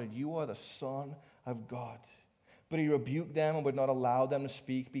shouted, you are the Son of God. But he rebuked them and would not allow them to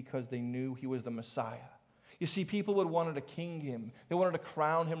speak, because they knew he was the Messiah. You see, people would wanted to king him. They wanted to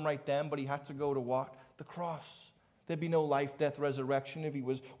crown him right then, but he had to go to what? The cross. There'd be no life, death, resurrection if he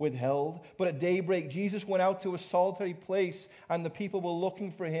was withheld. But at daybreak, Jesus went out to a solitary place, and the people were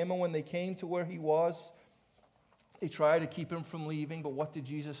looking for him. And when they came to where he was, they tried to keep him from leaving. But what did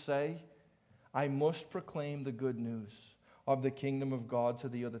Jesus say? I must proclaim the good news of the kingdom of God to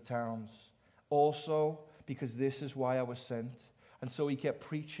the other towns. Also, because this is why I was sent. And so he kept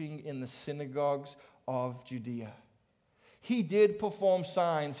preaching in the synagogues of Judea. He did perform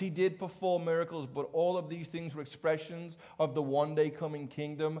signs. He did perform miracles. But all of these things were expressions of the one day coming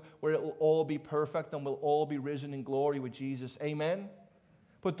kingdom where it will all be perfect and we'll all be risen in glory with Jesus. Amen?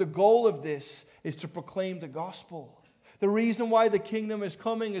 But the goal of this is to proclaim the gospel. The reason why the kingdom is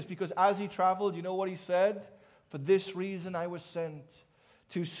coming is because as he traveled, you know what he said? For this reason I was sent,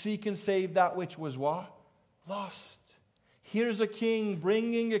 to seek and save that which was what? Lost. Here's a king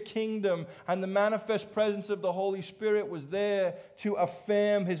bringing a kingdom, and the manifest presence of the Holy Spirit was there to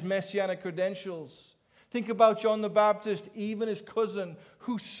affirm his messianic credentials. Think about John the Baptist, even his cousin,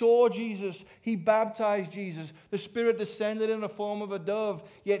 who saw Jesus. He baptized Jesus. The Spirit descended in the form of a dove.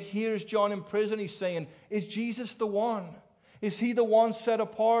 Yet here's John in prison. He's saying, is Jesus the one? Is he the one set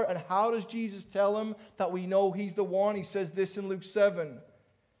apart? And how does Jesus tell him that we know he's the one? He says this in Luke 7.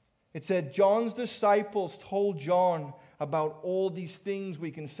 It said, John's disciples told John about all these things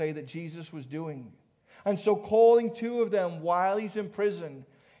we can say that Jesus was doing. And so calling two of them while he's in prison,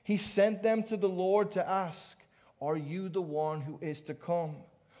 he sent them to the Lord to ask, are you the one who is to come?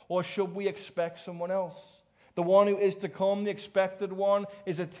 Or should we expect someone else? The one who is to come, the expected one,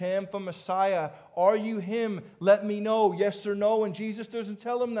 is a term for Messiah. Are you him? Let me know, yes or no. And Jesus doesn't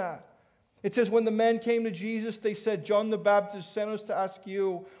tell him that. It says, when the men came to Jesus, they said, John the Baptist sent us to ask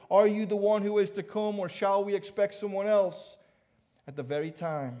you, are you the one who is to come, or shall we expect someone else? At the very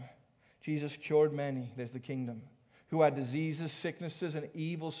time, Jesus cured many, there's the kingdom, who had diseases, sicknesses, and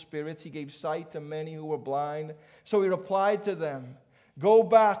evil spirits. He gave sight to many who were blind. So he replied to them, go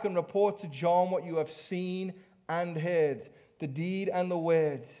back and report to John what you have seen and heard, the deed and the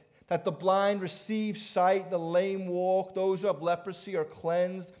word, that the blind receive sight, the lame walk, those who have leprosy are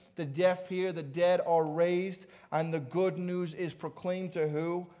cleansed, The deaf hear, the dead are raised, and the good news is proclaimed to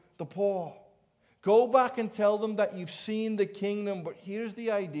who? The poor. Go back and tell them that you've seen the kingdom, but here's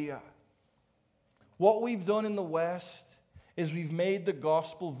the idea. What we've done in the West is we've made the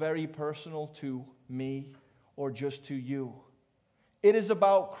gospel very personal to me or just to you. It is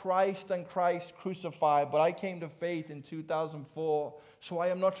about Christ and Christ crucified, but I came to faith in 2004, so I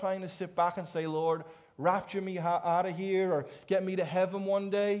am not trying to sit back and say, Lord, rapture me out of here or get me to heaven one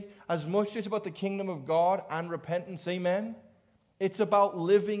day. As much as it's about the kingdom of God and repentance, amen? It's about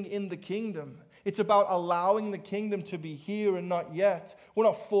living in the kingdom. It's about allowing the kingdom to be here and not yet. We're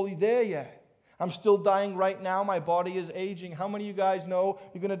not fully there yet. I'm still dying right now. My body is aging. How many of you guys know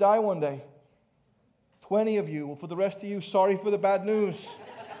you're going to die one day? 20 of you. Well, for the rest of you, sorry for the bad news.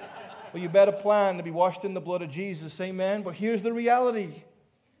 Well, you better plan to be washed in the blood of Jesus. Amen? But here's the reality.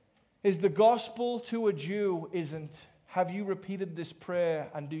 Is the gospel to a Jew isn't, have you repeated this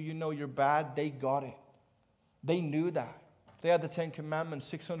prayer and do you know you're bad? They got it. They knew that. They had the 10 Commandments,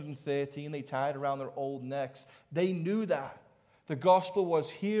 613, they tied around their old necks. They knew that. The gospel was,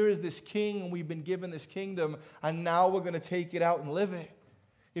 here is this king, and we've been given this kingdom, and now we're going to take it out and live it.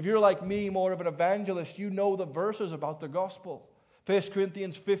 If you're like me, more of an evangelist, you know the verses about the gospel. 1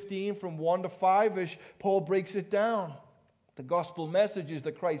 Corinthians 15, from 1 to 5-ish, Paul breaks it down. The gospel message is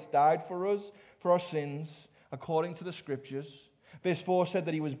that Christ died for us, for our sins, according to the scriptures. Verse 4 said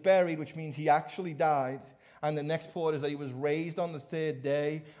that he was buried, which means he actually died. And the next part is that he was raised on the third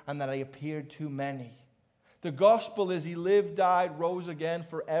day and that he appeared to many. The gospel is he lived, died, rose again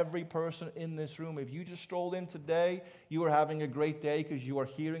for every person in this room. If you just strolled in today, you are having a great day because you are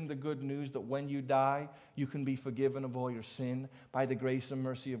hearing the good news that when you die, you can be forgiven of all your sin by the grace and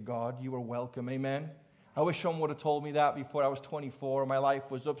mercy of God. You are welcome. Amen. I wish someone would have told me that before I was 24. My life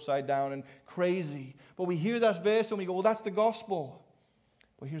was upside down and crazy. But we hear that verse and we go, well, that's the gospel.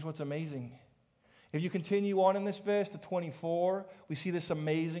 But here's what's amazing. If you continue on in this verse to 24, we see this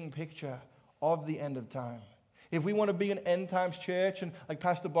amazing picture of the end of time. If we want to be an end times church, and like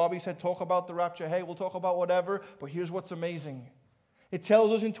Pastor Bobby said, talk about the rapture, hey, we'll talk about whatever, but here's what's amazing. It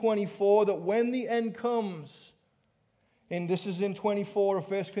tells us in 24 that when the end comes, and this is in 24 of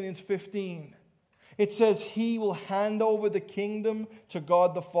 1 Corinthians 15, it says he will hand over the kingdom to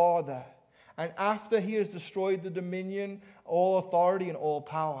God the Father. And after he has destroyed the dominion, all authority and all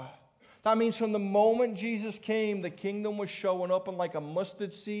power. That means from the moment Jesus came, the kingdom was showing up, and like a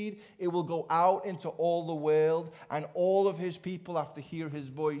mustard seed, it will go out into all the world, and all of his people have to hear his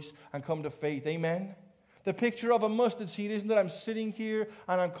voice and come to faith. Amen? The picture of a mustard seed isn't that I'm sitting here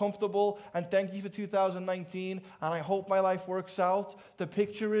and I'm comfortable and thank you for 2019 and I hope my life works out. The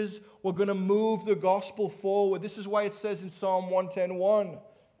picture is we're going to move the gospel forward. This is why it says in Psalm 110:1,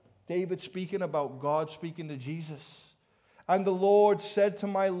 David speaking about God speaking to Jesus. And the Lord said to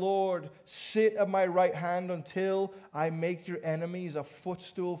my Lord, sit at my right hand until I make your enemies a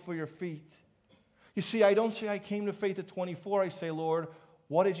footstool for your feet. You see, I don't say I came to faith at 24. I say, Lord,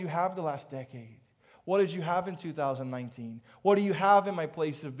 what did you have the last decade? What did you have in 2019? What do you have in my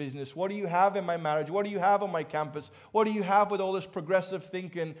place of business? What do you have in my marriage? What do you have on my campus? What do you have with all this progressive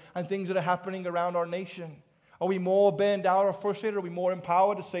thinking and things that are happening around our nation? Are we more burned out or frustrated? Are we more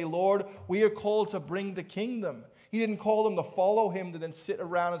empowered to say, Lord, we are called to bring the kingdom? He didn't call them to follow him to then sit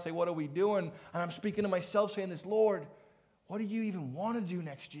around and say, what are we doing? And I'm speaking to myself saying this, Lord, what do you even want to do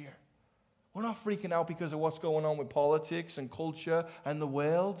next year? We're not freaking out because of what's going on with politics and culture and the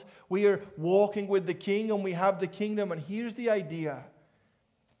world. We are walking with the King and we have the kingdom. And here's the idea,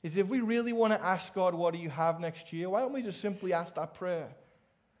 is if we really want to ask God, what do you have next year? Why don't we just simply ask that prayer?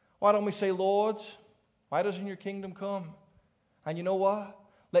 Why don't we say, Lord, why doesn't your kingdom come? And you know what?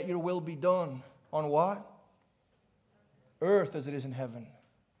 Let your will be done on what? Earth as it is in heaven.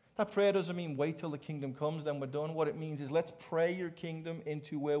 That prayer doesn't mean wait till the kingdom comes, then we're done. What it means is let's pray your kingdom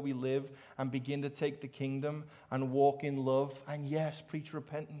into where we live and begin to take the kingdom and walk in love. And yes, preach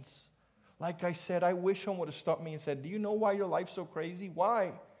repentance. Like I said, I wish someone would have stopped me and said, do you know why your life's so crazy?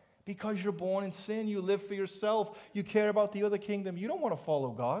 Why? Because you're born in sin. You live for yourself. You care about the other kingdom. You don't want to follow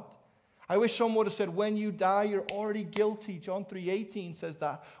God. I wish someone would have said, when you die, you're already guilty. John 3:18 says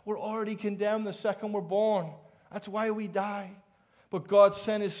that. We're already condemned the second we're born. That's why we die. But God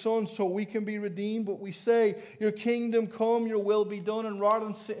sent his son so we can be redeemed. But we say, your kingdom come, your will be done. And rather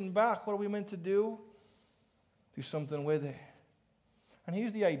than sitting back, what are we meant to do? Do something with it. And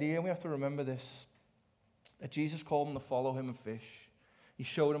here's the idea, and we have to remember this, that Jesus called them to follow him and fish. He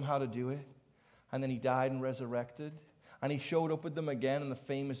showed them how to do it. And then he died and resurrected. And he showed up with them again in the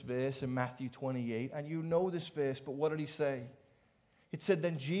famous verse in Matthew 28. And you know this verse, but what did he say? It said,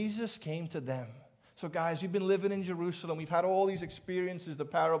 then Jesus came to them, So guys, we've been living in Jerusalem. We've had all these experiences, the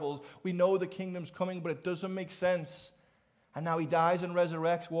parables. We know the kingdom's coming, but it doesn't make sense. And now he dies and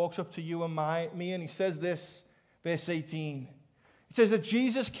resurrects, walks up to you and me, and he says this, verse 18. It says that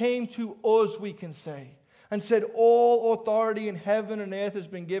Jesus came to us, we can say, and said, all authority in heaven and earth has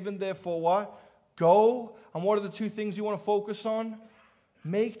been given. Therefore what? Go. And what are the two things you want to focus on?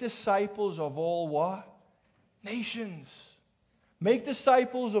 Make disciples of all what? Nations. Make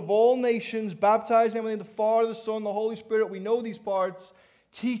disciples of all nations, baptize them in the Father, the Son, the Holy Spirit. We know these parts.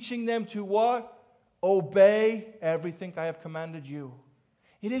 Teaching them to what? Obey everything I have commanded you.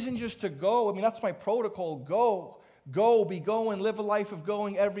 It isn't just to go. I mean, that's my protocol. Go. Go, be going, live a life of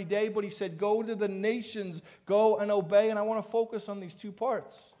going every day. But he said, go to the nations, go and obey. And I want to focus on these two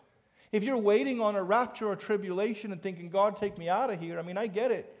parts. If you're waiting on a rapture or tribulation and thinking, God, take me out of here, I mean, I get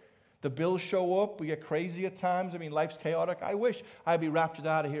it. The bills show up. We get crazy at times. I mean, life's chaotic. I wish I'd be raptured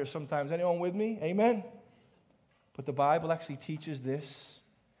out of here sometimes. Anyone with me? Amen? But the Bible actually teaches this.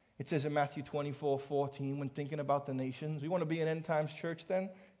 It says in Matthew 24:14, when thinking about the nations, we want to be an end times church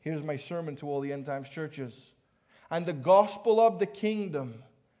then? Here's my sermon to all the end times churches. And the gospel of the kingdom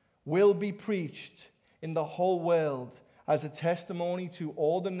will be preached in the whole world as a testimony to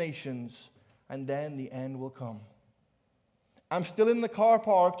all the nations, and then the end will come. I'm still in the car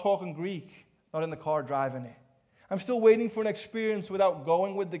park talking Greek, not in the car driving it. I'm still waiting for an experience without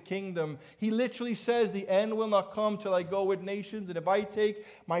going with the kingdom. He literally says the end will not come till I go with nations. And if I take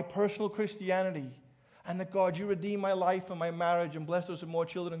my personal Christianity and that, God, you redeem my life and my marriage and bless us with more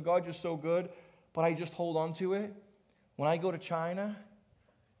children, and God, you're so good, but I just hold on to it. When I go to China,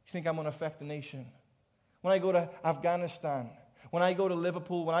 you think I'm going to affect the nation? When I go to Afghanistan, when I go to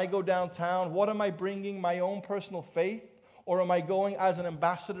Liverpool, when I go downtown, what am I bringing? My own personal faith? Or am I going as an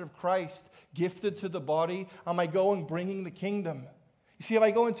ambassador of Christ, gifted to the body? Am I going bringing the kingdom? You see, if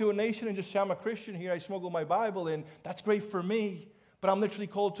I go into a nation and just say, I'm a Christian here, I smuggle my Bible in, that's great for me. But I'm literally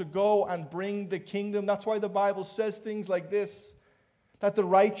called to go and bring the kingdom. That's why the Bible says things like this, that the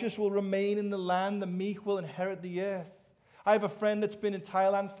righteous will remain in the land, the meek will inherit the earth. I have a friend that's been in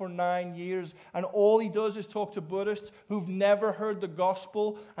Thailand for 9 years, and all he does is talk to Buddhists who've never heard the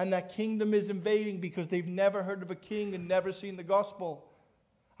gospel, and that kingdom is invading because they've never heard of a king and never seen the gospel.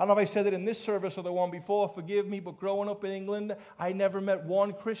 I don't know if I said it in this service or the one before, forgive me, but growing up in England, I never met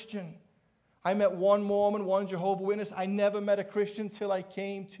one Christian. I met one Mormon, one Jehovah's Witness. I never met a Christian till I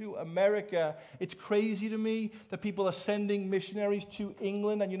came to America. It's crazy to me that people are sending missionaries to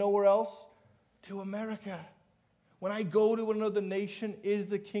England, and you know where else? To America. When I go to another nation, is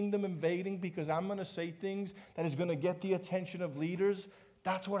the kingdom invading because I'm going to say things that is going to get the attention of leaders?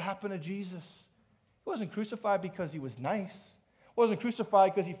 That's what happened to Jesus. He wasn't crucified because he was nice. He wasn't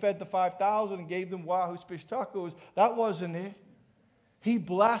crucified because he fed the 5,000 and gave them Wahoo's fish tacos. That wasn't it. He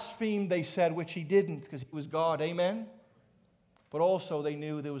blasphemed, they said, which he didn't because he was God. Amen? But also they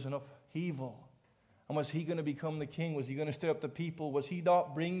knew there was an upheaval. And was he going to become the king? Was he going to stir up the people? Was he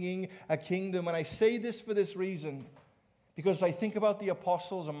not bringing a kingdom? And I say this for this reason, because I think about the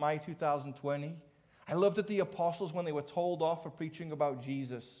apostles in my 2020. I loved that the apostles, when they were told off for preaching about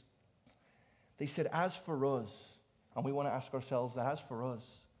Jesus, they said, as for us, and we want to ask ourselves that, as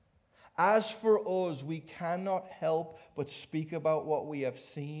for us, we cannot help but speak about what we have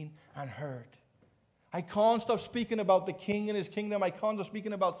seen and heard. I can't stop speaking about the King and his kingdom. I can't stop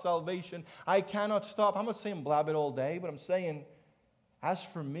speaking about salvation. I cannot stop. I'm not saying blab it all day, but I'm saying, as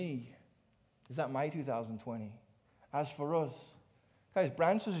for me, is that my 2020? As for us. Guys,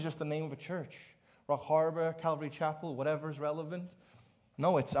 Branches is just the name of a church. Rock Harbor, Calvary Chapel, whatever is relevant.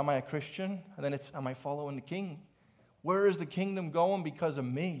 No, it's, am I a Christian? And then it's, am I following the King? Where is the kingdom going because of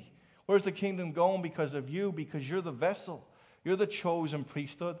me? Where's the kingdom going because of you? Because you're the vessel. You're the chosen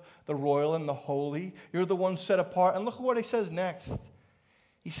priesthood, the royal and the holy. You're the one set apart. And look at what he says next.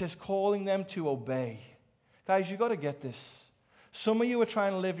 He says, calling them to obey. Guys, you got to get this. Some of you are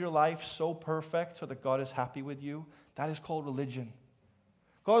trying to live your life so perfect so that God is happy with you. That is called religion.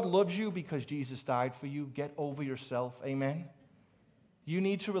 God loves you because Jesus died for you. Get over yourself. Amen. You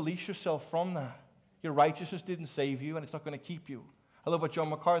need to release yourself from that. Your righteousness didn't save you, and it's not going to keep you. I love what John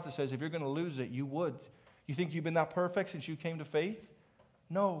MacArthur says. If you're going to lose it, you would. You think you've been that perfect since you came to faith?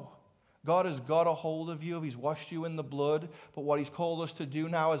 No. God has got a hold of you. He's washed you in the blood. But what he's called us to do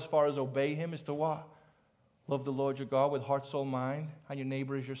now as far as obey him is to what? Love the Lord your God with heart, soul, mind, and your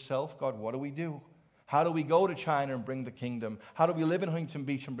neighbor as yourself. God, what do? How do we go to China and bring the kingdom? How do we live in Huntington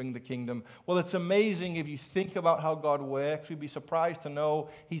Beach and bring the kingdom? Well, it's amazing if you think about how God works. You'd be surprised to know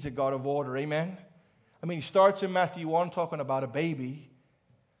he's a God of order. Amen? I mean, he starts in Matthew 1 talking about a baby.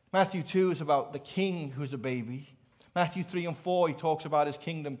 Matthew 2 is about the king who's a baby. Matthew 3 and 4, he talks about his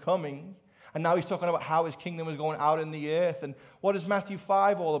kingdom coming. And now he's talking about how his kingdom is going out in the earth. And what is Matthew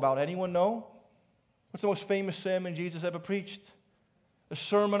 5 all about? Anyone know? What's the most famous sermon Jesus ever preached? The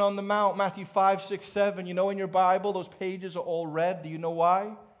Sermon on the Mount, Matthew 5, 6, 7. You know, in your Bible, those pages are all red. Do you know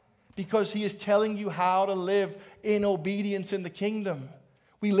why? Because he is telling you how to live in obedience in the kingdom.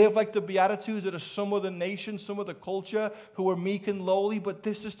 We live like the Beatitudes that are some of the nation, some of the culture who are meek and lowly, but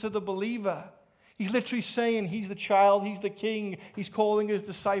this is to the believer. He's literally saying he's the child, he's the king, he's calling his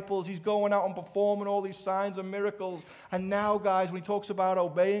disciples, he's going out and performing all these signs and miracles. And now, guys, when he talks about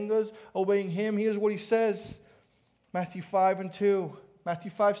obeying us, obeying him, here's what he says. Matthew 5 and 2.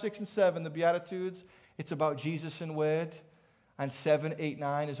 Matthew 5, 6, and 7, the Beatitudes, it's about Jesus in word. And 7, 8,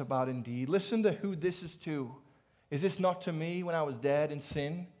 9 is about in deed. Listen to who this is to. Is this not to me when I was dead in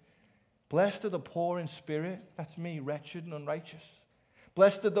sin? Blessed are the poor in spirit. That's me, wretched and unrighteous.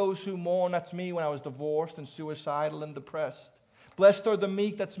 Blessed are those who mourn. That's me when I was divorced and suicidal and depressed. Blessed are the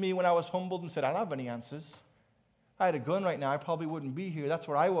meek. That's me when I was humbled and said, I don't have any answers. If I had a gun right now, I probably wouldn't be here. That's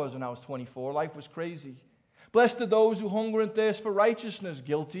where I was when I was 24. Life was crazy. Blessed are those who hunger and thirst for righteousness.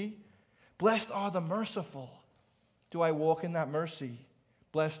 Guilty. Blessed are the merciful. Do I walk in that mercy?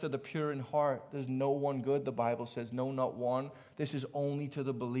 Blessed are the pure in heart. There's no one good, the Bible says. No, not one. This is only to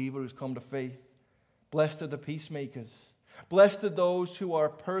the believer who's come to faith. Blessed are the peacemakers. Blessed are those who are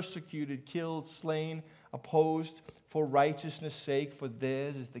persecuted, killed, slain, opposed for righteousness' sake, for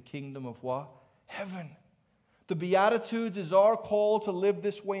theirs is the kingdom of what? Heaven. The Beatitudes is our call to live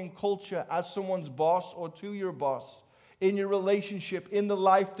this way in culture as someone's boss or to your boss. In your relationship, in the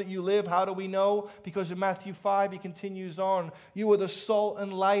life that you live. How do we know? Because in Matthew 5, he continues on. You are the salt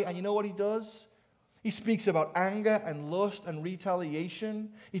and light. And you know what he does? He speaks about anger and lust and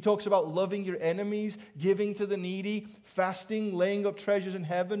retaliation. He talks about loving your enemies, giving to the needy, fasting, laying up treasures in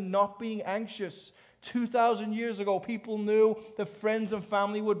heaven, not being anxious. 2,000 years ago, people knew that friends and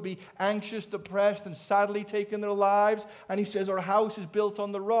family would be anxious, depressed, and sadly taking their lives. And he says, our house is built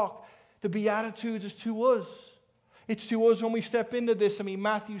on the rock. The Beatitudes is to us. It's to us when we step into this. I mean,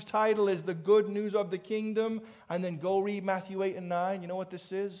 Matthew's title is The Good News of the Kingdom. And then go read Matthew 8 and 9. You know what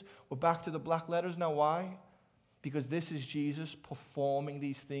this is? We're back to the black letters now. Why? Because this is Jesus performing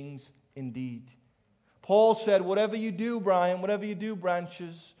these things indeed. Paul said, whatever you do, Brian, whatever you do,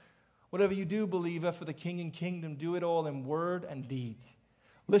 branches, whatever you do, believer, for the King and kingdom, do it all in word and deed.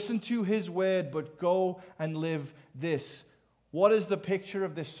 Listen to his word, but go and live this. What is the picture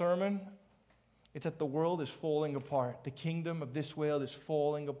of this sermon? It's that the world is falling apart. The kingdom of this world is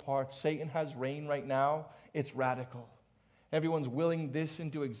falling apart. Satan has reign right now. It's radical. Everyone's willing this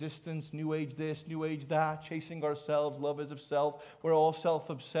into existence, new age this, new age that, chasing ourselves, lovers of self. We're all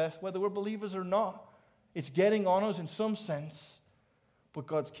self-obsessed, whether we're believers or not. It's getting on us in some sense, but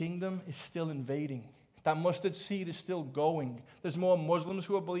God's kingdom is still invading. That mustard seed is still going. There's more Muslims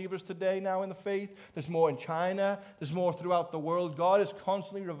who are believers today now in the faith. There's more in China. There's more throughout the world. God is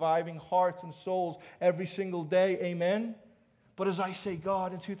constantly reviving hearts and souls every single day. Amen? But as I say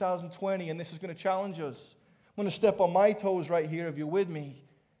God in 2020, and this is going to challenge us, I'm going to step on my toes right here if you're with me.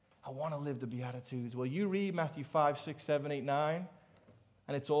 I want to live the Beatitudes. Well, you read Matthew 5, 6, 7, 8, 9,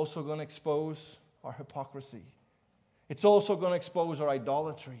 and it's also going to expose our hypocrisy. It's also going to expose our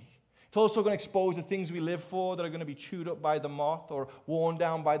idolatry. It's also going to expose the things we live for that are going to be chewed up by the moth or worn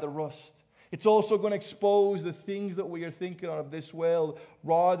down by the rust. It's also going to expose the things that we are thinking of this world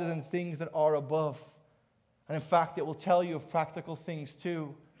rather than things that are above. And in fact, it will tell you of practical things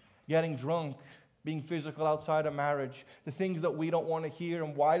too. Getting drunk, being physical outside of marriage, the things that we don't want to hear.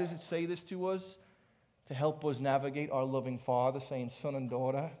 And why does it say this to us? To help us navigate our loving Father, saying, son and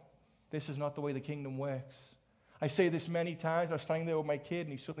daughter, this is not the way the kingdom works. I say this many times. I was standing there with my kid,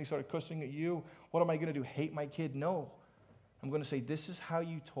 and he suddenly started cussing at you. What am I going to do, hate my kid? No. I'm going to say, this is how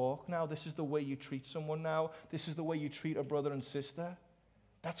you talk now. This is the way you treat someone now. This is the way you treat a brother and sister.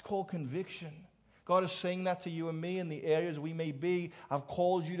 That's called conviction. God is saying that to you and me in the areas we may be. I've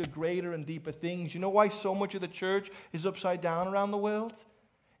called you to greater and deeper things. You know why so much of the church is upside down around the world?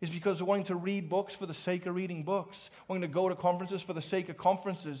 It's because they're wanting to read books for the sake of reading books. Wanting to go to conferences for the sake of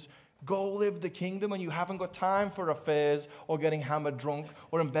conferences. Go live the kingdom, and you haven't got time for affairs or getting hammered drunk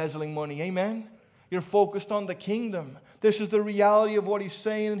or embezzling money. Amen? You're focused on the kingdom. This is the reality of what he's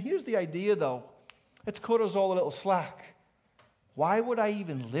saying. And here's the idea, though. Let's cut us all a little slack. Why would I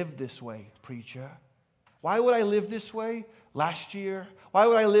even live this way, preacher? Why would I live this way last year? Why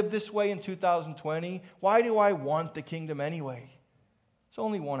would I live this way in 2020? Why do I want the kingdom anyway? It's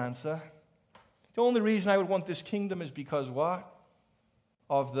only one answer. The only reason I would want this kingdom is because what?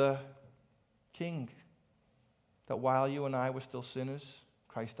 Of the King. That while you and I were still sinners,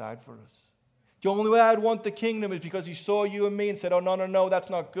 Christ died for us. The only way I'd want the kingdom is because he saw you and me and said, oh, no, that's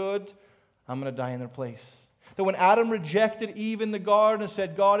not good. I'm going to die in their place. That when Adam rejected Eve in the garden and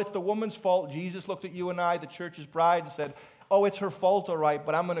said, God, it's the woman's fault, Jesus looked at you and I, the church's bride, and said, oh, it's her fault, all right,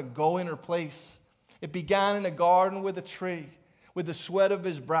 but I'm going to go in her place. It began in a garden with a tree, with the sweat of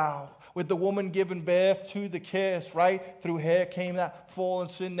his brow, with the woman giving birth to the kiss, right? Through her came that fallen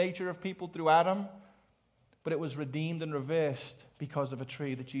sin nature of people through Adam. But it was redeemed and reversed because of a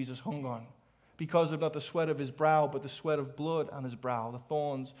tree that Jesus hung on. Because of not the sweat of his brow, but the sweat of blood on his brow, the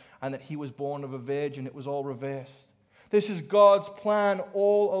thorns, and that he was born of a virgin. It was all reversed. This is God's plan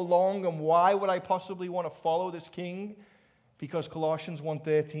all along. And why would I possibly want to follow this king? Because Colossians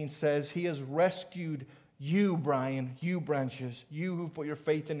 1:13 says, he has rescued you, Brian, you branches, you who've put your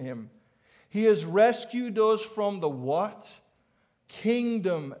faith in him. He has rescued us from the what?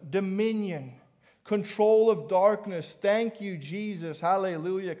 Kingdom, dominion, control of darkness. Thank you, Jesus.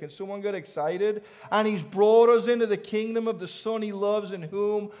 Hallelujah. Can someone get excited? And he's brought us into the kingdom of the Son he loves, in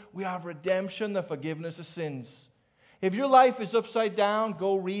whom we have redemption, the forgiveness of sins. If your life is upside down,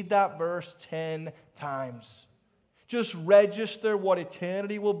 go read that verse 10 times. Just register what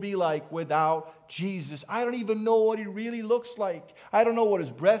eternity will be like without Jesus. I don't even know what he really looks like. I don't know what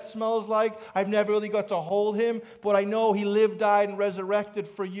his breath smells like. I've never really got to hold him. But I know he lived, died, and resurrected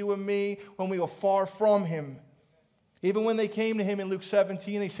for you and me when we were far from him. Even when they came to him in Luke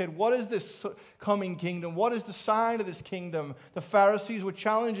 17, they said, what is this coming kingdom? What is the sign of this kingdom? The Pharisees were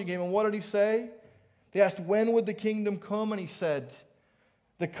challenging him. And what did he say? They asked, when would the kingdom come? And he said,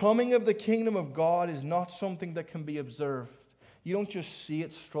 the coming of the kingdom of God is not something that can be observed. You don't just see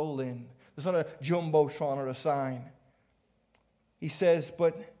it stroll in. There's not a jumbotron or a sign. He says,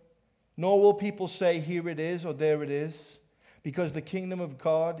 but nor will people say, here it is or there it is, because the kingdom of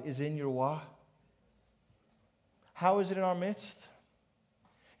God is in your what? How is it in our midst?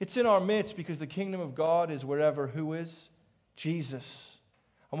 It's in our midst because the kingdom of God is wherever who is? Jesus.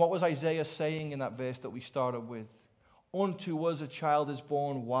 And what was Isaiah saying in that verse that we started with? Unto us a child is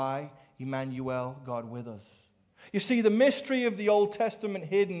born. Why? Emmanuel, God with us. You see, the mystery of the Old Testament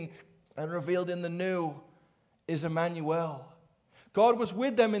hidden and revealed in the New is Emmanuel. God was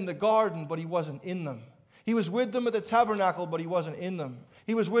with them in the garden, but he wasn't in them. He was with them at the tabernacle, but he wasn't in them.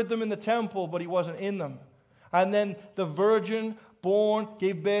 He was with them in the temple, but he wasn't in them. And then the virgin born,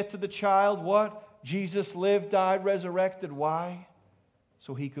 gave birth to the child. What? Jesus lived, died, resurrected. Why?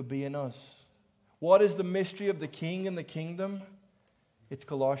 So he could be in us. What is the mystery of the king and the kingdom? It's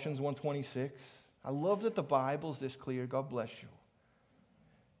Colossians 1:26. I love that the Bible's this clear. God bless you.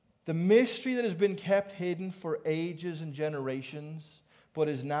 The mystery that has been kept hidden for ages and generations, but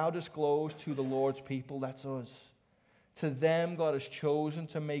is now disclosed to the Lord's people, that's us. To them God has chosen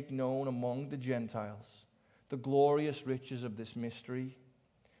to make known among the Gentiles the glorious riches of this mystery,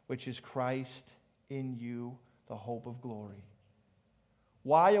 which is Christ in you, the hope of glory.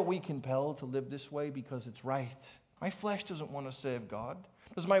 Why are we compelled to live this way? Because it's right. My flesh doesn't want to serve God.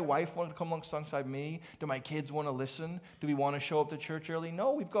 Does my wife want to come alongside me? Do my kids want to listen? Do we want to show up to church early?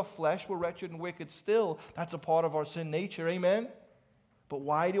 No, we've got flesh. We're wretched and wicked still. That's a part of our sin nature. Amen? But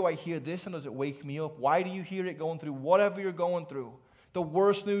why do I hear this and does it wake me up? Why do you hear it going through whatever you're going through? The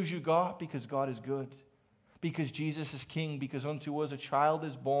worst news you got? Because God is good. Because Jesus is king, because unto us a child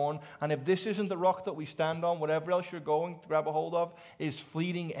is born. And if this isn't the rock that we stand on, whatever else you're going to grab a hold of is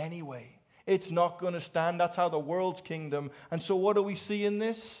fleeting anyway. It's not going to stand. That's how the world's kingdom. And so what do we see in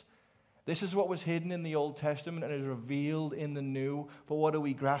this? This is what was hidden in the Old Testament and is revealed in the New. But what do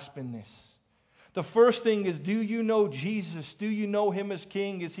we grasp in this? The first thing is, do you know Jesus? Do you know him as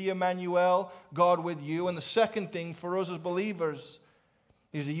king? Is he Emmanuel, God with you? And the second thing for us as believers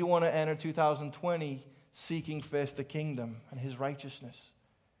is that you want to enter 2020 seeking first the kingdom and his righteousness.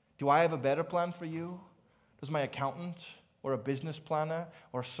 Do I have a better plan for you? Does my accountant or a business planner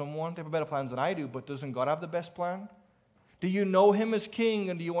or someone have better plans than I do, but doesn't God have the best plan? Do you know him as king,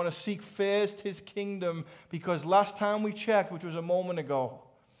 and do you want to seek first his kingdom? Because last time we checked, which was a moment ago,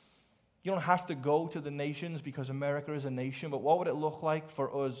 you don't have to go to the nations because America is a nation, but what would it look like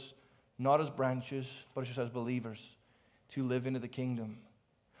for us, not as branches, but just as believers, to live into the kingdom?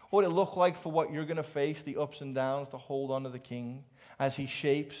 What would it look like for what you're going to face, the ups and downs, to hold on to the king as he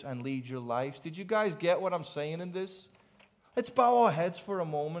shapes and leads your lives? Did you guys get what I'm saying in this? Let's bow our heads for a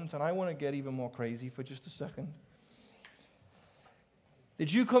moment, and I want to get even more crazy for just a second.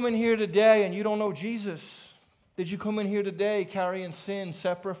 Did you come in here today and you don't know Jesus? Did you come in here today carrying sin,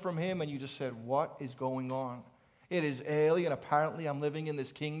 separate from him, and you just said, what is going on? It is early, and apparently I'm living in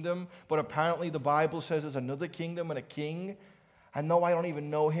this kingdom, but apparently the Bible says there's another kingdom and a king. And no, I don't even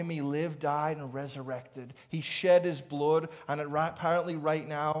know him. He lived, died, and resurrected. He shed his blood, and apparently right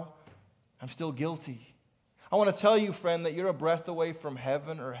now, I'm still guilty. I want to tell you, friend, that you're a breath away from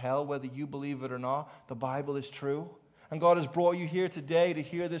heaven or hell, whether you believe it or not. The Bible is true. And God has brought you here today to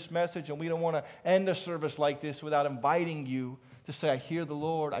hear this message, and we don't want to end a service like this without inviting you to say, I hear the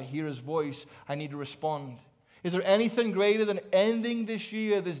Lord, I hear His voice, I need to respond. Is there anything greater than ending this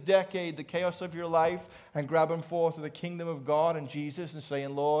year, this decade, the chaos of your life, and grabbing forth to the kingdom of God and Jesus and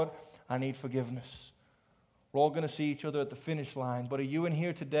saying, Lord, I need forgiveness? We're all going to see each other at the finish line, but are you in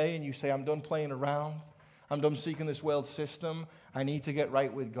here today and you say, I'm done playing around, I'm done seeking this world system, I need to get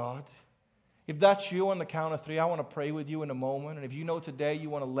right with God? If that's you, on the count of 3, I want to pray with you in a moment. And if you know today you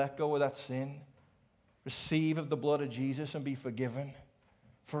want to let go of that sin, receive of the blood of Jesus and be forgiven,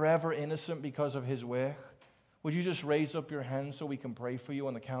 forever innocent because of His work, would you just raise up your hand so we can pray for you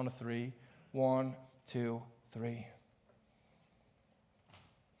on the count of 3? 1, 2, 3.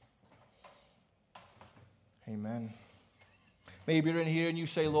 Amen. Maybe you're in here and you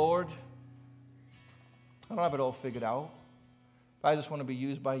say, Lord, I don't have it all figured out, but I just want to be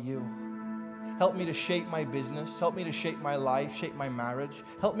used by you. Help me to shape my business. Help me to shape my life, shape my marriage.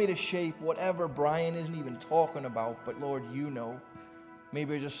 Help me to shape whatever Brian isn't even talking about, but Lord, you know.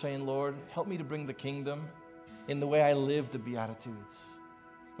 Maybe you're just saying, Lord, help me to bring the kingdom in the way I live the Beatitudes.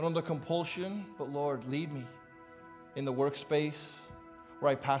 Not under compulsion, but Lord, lead me in the workspace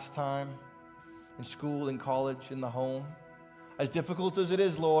where I pass time, in school, in college, in the home. As difficult as it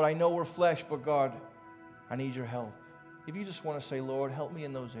is, Lord, I know we're flesh, but God, I need your help. If you just want to say, Lord, help me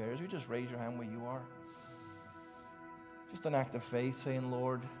in those areas, you just raise your hand where you are. Just an act of faith saying,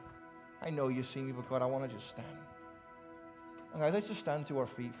 Lord, I know you see me, but God, I want to just stand. And guys, let's just stand to our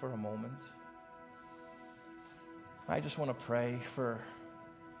feet for a moment. I just want to pray for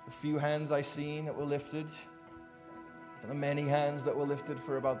the few hands I seen that were lifted, for the many hands that were lifted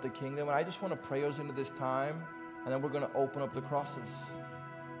for about the kingdom. And I just want to pray us into this time, and then we're going to open up the crosses.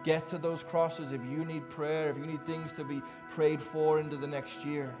 Get to those crosses if you need prayer, if you need things to be prayed for into the next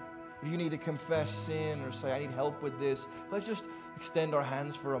year. If you need to confess sin or say, I need help with this, let's just extend our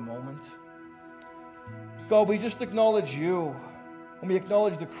hands for a moment. God, we just acknowledge you, and we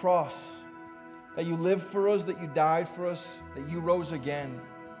acknowledge the cross, that you lived for us, that you died for us, that you rose again.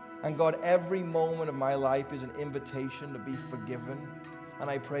 And God, every moment of my life is an invitation to be forgiven. And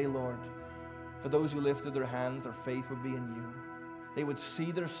I pray, Lord, for those who lifted their hands, their faith would be in you. They would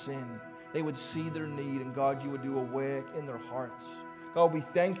see their sin. They would see their need. And God, you would do a work in their hearts. God, we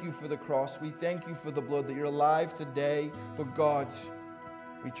thank you for the cross. We thank you for the blood, that you're alive today. But God,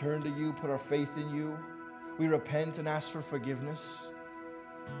 we turn to you, put our faith in you. We repent and ask for forgiveness.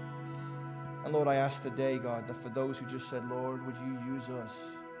 And Lord, I ask today, God, that for those who just said, Lord, would you use us?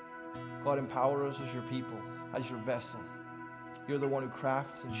 God, empower us as your people, as your vessel. You're the one who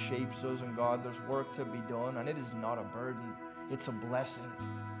crafts and shapes us. And God, there's work to be done. And it is not a burden. It's a blessing.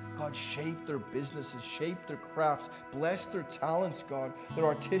 God, shape their businesses, shape their crafts, bless their talents, God, their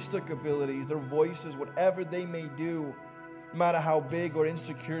artistic abilities, their voices, whatever they may do, no matter how big or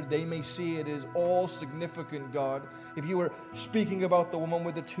insecure they may see it, is all significant, God. If you were speaking about the woman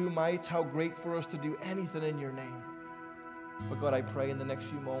with the 2 mites, how great for us to do anything in your name. But God, I pray in the next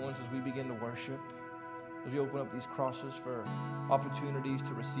few moments as we begin to worship, as we open up these crosses for opportunities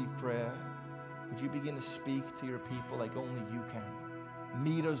to receive prayer, would you begin to speak to your people like only you can?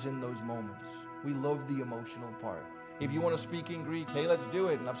 Meet us in those moments. We love the emotional part. If you want to speak in Greek, hey, let's do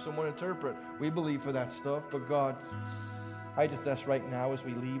it and have someone interpret. We believe for that stuff. But God, I just ask right now as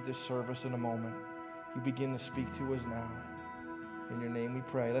we leave this service in a moment, you begin to speak to us now. In your name we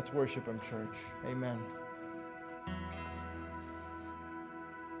pray. Let's worship him, church. Amen.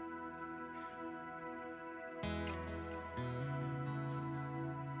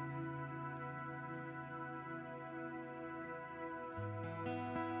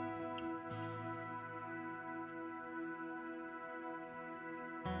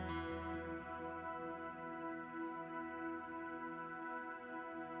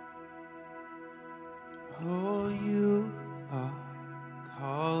 Oh, you are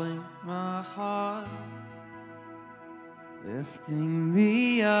calling my heart, lifting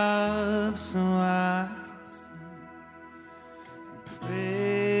me up so I can stand and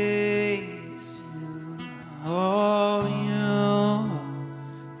praise you. Oh, you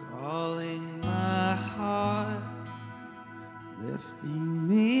are calling my heart, lifting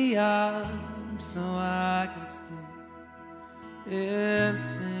me up so I can stand and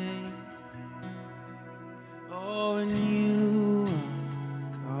sing. Oh, and you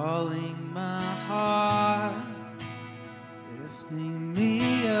are calling my heart, lifting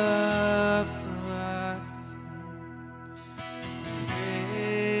me up so I can stand.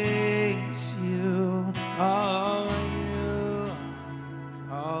 Praise you. Oh, you are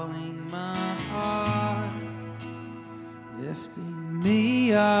calling my heart,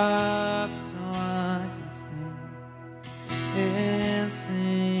 me up so I can stand and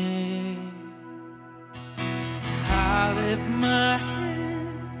sing. I lift my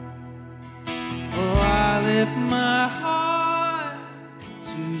hands, oh, I lift my heart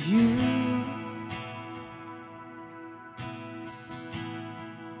to you.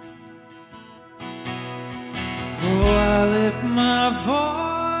 Oh, I lift my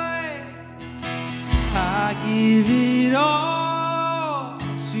voice, I give it all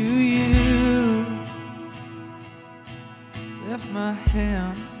to you. Lift my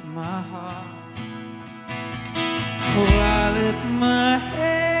hands, my heart. Oh, I lift my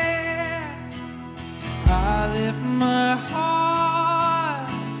hands, I lift my heart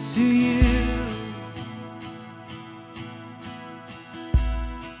to you.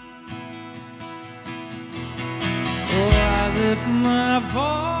 Oh, I lift my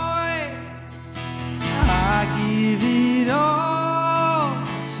voice, I give it all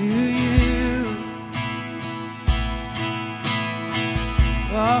to you.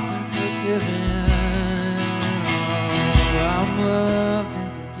 Loved and forgiven, oh, I'm loved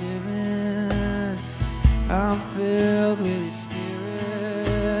and forgiven. I'm filled with His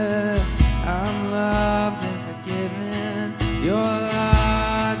Spirit. I'm loved and forgiven. You're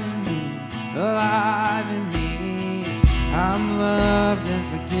alive in me, alive in me. I'm loved and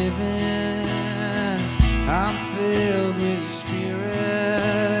forgiven. I'm filled with Your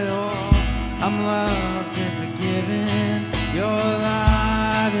Spirit. Oh, I'm loved and forgiven. You're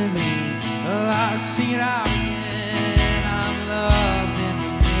alive in me, alive. Sing it out again. I'm loved and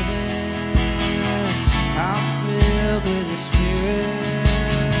forgiven. I'm filled with Your Spirit.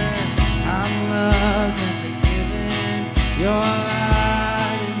 I'm loved and forgiven. You're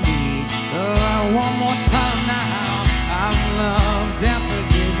alive in me. Oh, one more time now. I'm loved and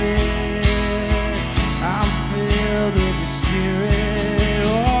forgiven. I'm filled with Your Spirit.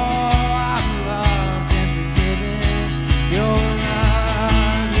 Oh, I'm loved and forgiven. You're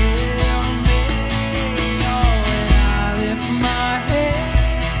alive in me. Oh, and I lift my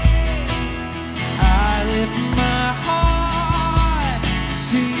hands, I lift my heart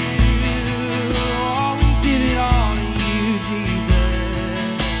to you. Oh, we give it all to you,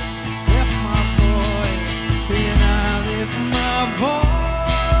 Jesus. Lift my voice, and I lift my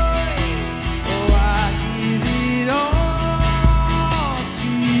voice. Oh, I give it all to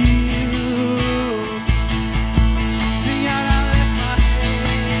you. Sing out, I lift my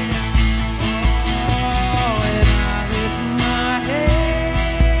hands. Oh, and I lift my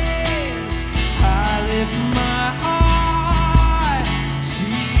hands. I lift my heart to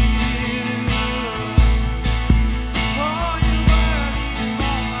you. Oh, You're worthy of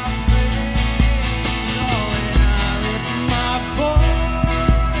all my praise. Oh, and I lift my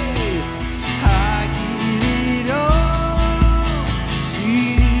voice. I give it all to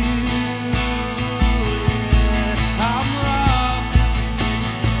you. I'm loved and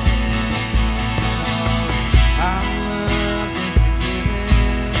forgiven. I'm loved and forgiven.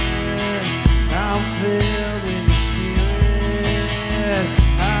 I'm filled with Your Spirit.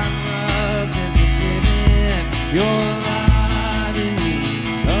 I'm loved and forgiven. You're alive in me,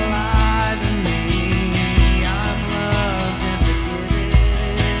 alive in me. I'm loved and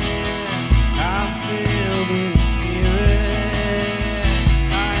forgiven. I'm filled with Your Spirit.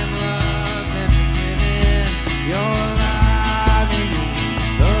 I'm loved and forgiven. You're alive in me,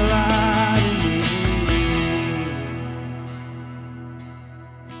 alive in me.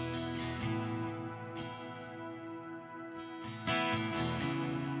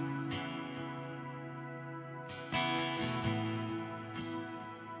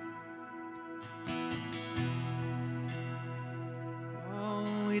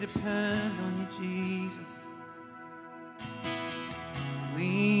 Oh, we depend on You, Jesus.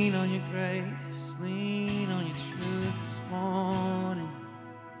 Lean on Your grace, lean on Your truth this morning.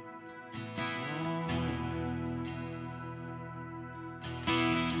 Oh,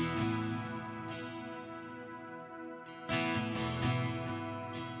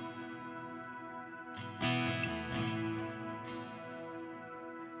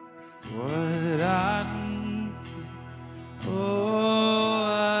 what I need, oh,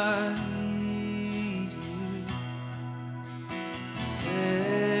 I need You.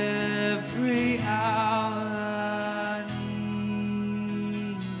 Every hour I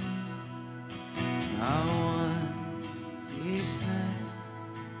need You. My one defense,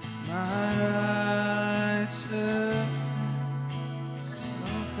 my righteousness.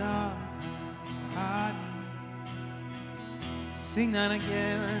 Oh God, I need. Sing that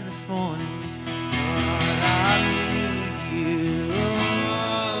again this morning. Lord, I need You.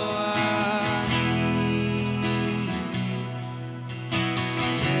 Oh, I need You.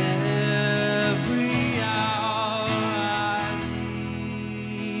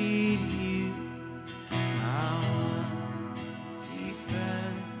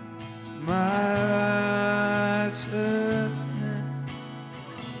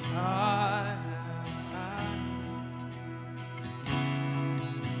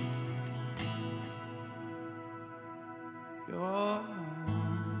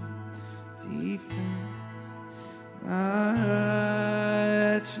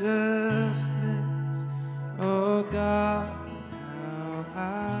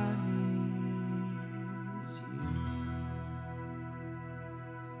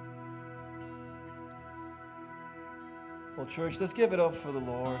 church. Let's give it up for the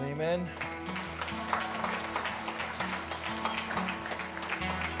Lord. Amen.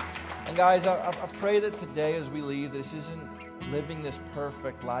 And guys, I pray that today as we leave, this isn't living this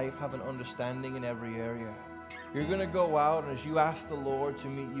perfect life, have an understanding in every area. You're going to go out, and as you ask the Lord to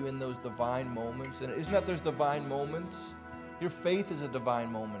meet you in those divine moments, and isn't that there's divine moments? Your faith is a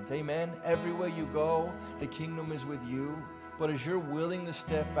divine moment. Amen. Everywhere you go, the kingdom is with you. But as you're willing to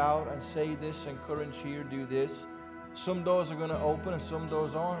step out and say this, encourage here, do this, some doors are going to open and some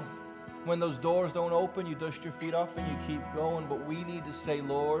doors aren't. When those doors don't open, you dust your feet off and you keep going. But we need to say,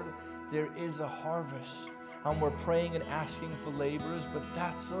 Lord, there is a harvest. And we're praying and asking for laborers, but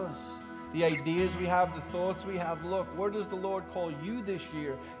that's us. The ideas we have, the thoughts we have. Look, where does the Lord call you this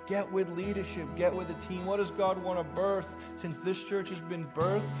year? Get with leadership. Get with a team. What does God want to birth? Since this church has been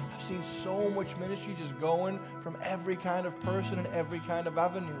birthed, I've seen so much ministry just going from every kind of person and every kind of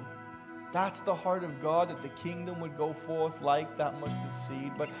avenue. That's the heart of God, that the kingdom would go forth like that mustard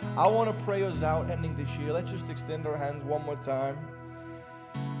seed. But I want to pray us out ending this year. Let's just extend our hands one more time.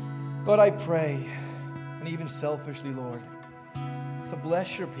 God, I pray, and even selfishly, Lord, to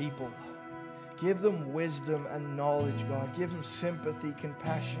bless your people. Give them wisdom and knowledge, God. Give them sympathy,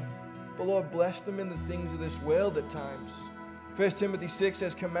 compassion. But Lord, bless them in the things of this world at times. 1 Timothy 6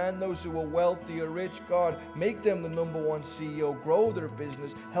 says, command those who are wealthy or rich, God, make them the #1 CEO, grow their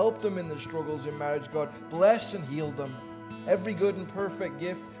business, help them in their struggles in marriage, God. Bless and heal them. Every good and perfect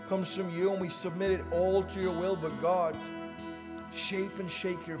gift comes from you, and we submit it all to your will. But God, shape and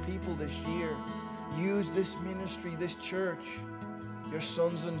shake your people this year. Use this ministry, this church, your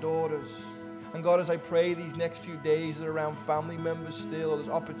sons and daughters. And God, as I pray these next few days that are around family members still, there's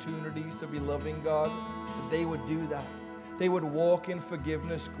opportunities to be loving, God, that they would do that. They would walk in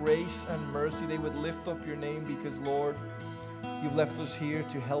forgiveness, grace, and mercy. They would lift up your name because, Lord, you've left us here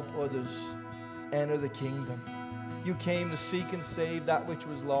to help others enter the kingdom. You came to seek and save that which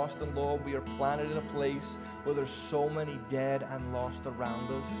was lost, and Lord, we are planted in a place where there's so many dead and lost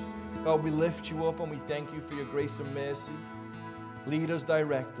around us. God, we lift you up and we thank you for your grace and mercy. Lead us,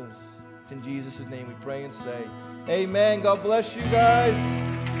 direct us. It's in Jesus' name we pray and say, amen. God bless you guys.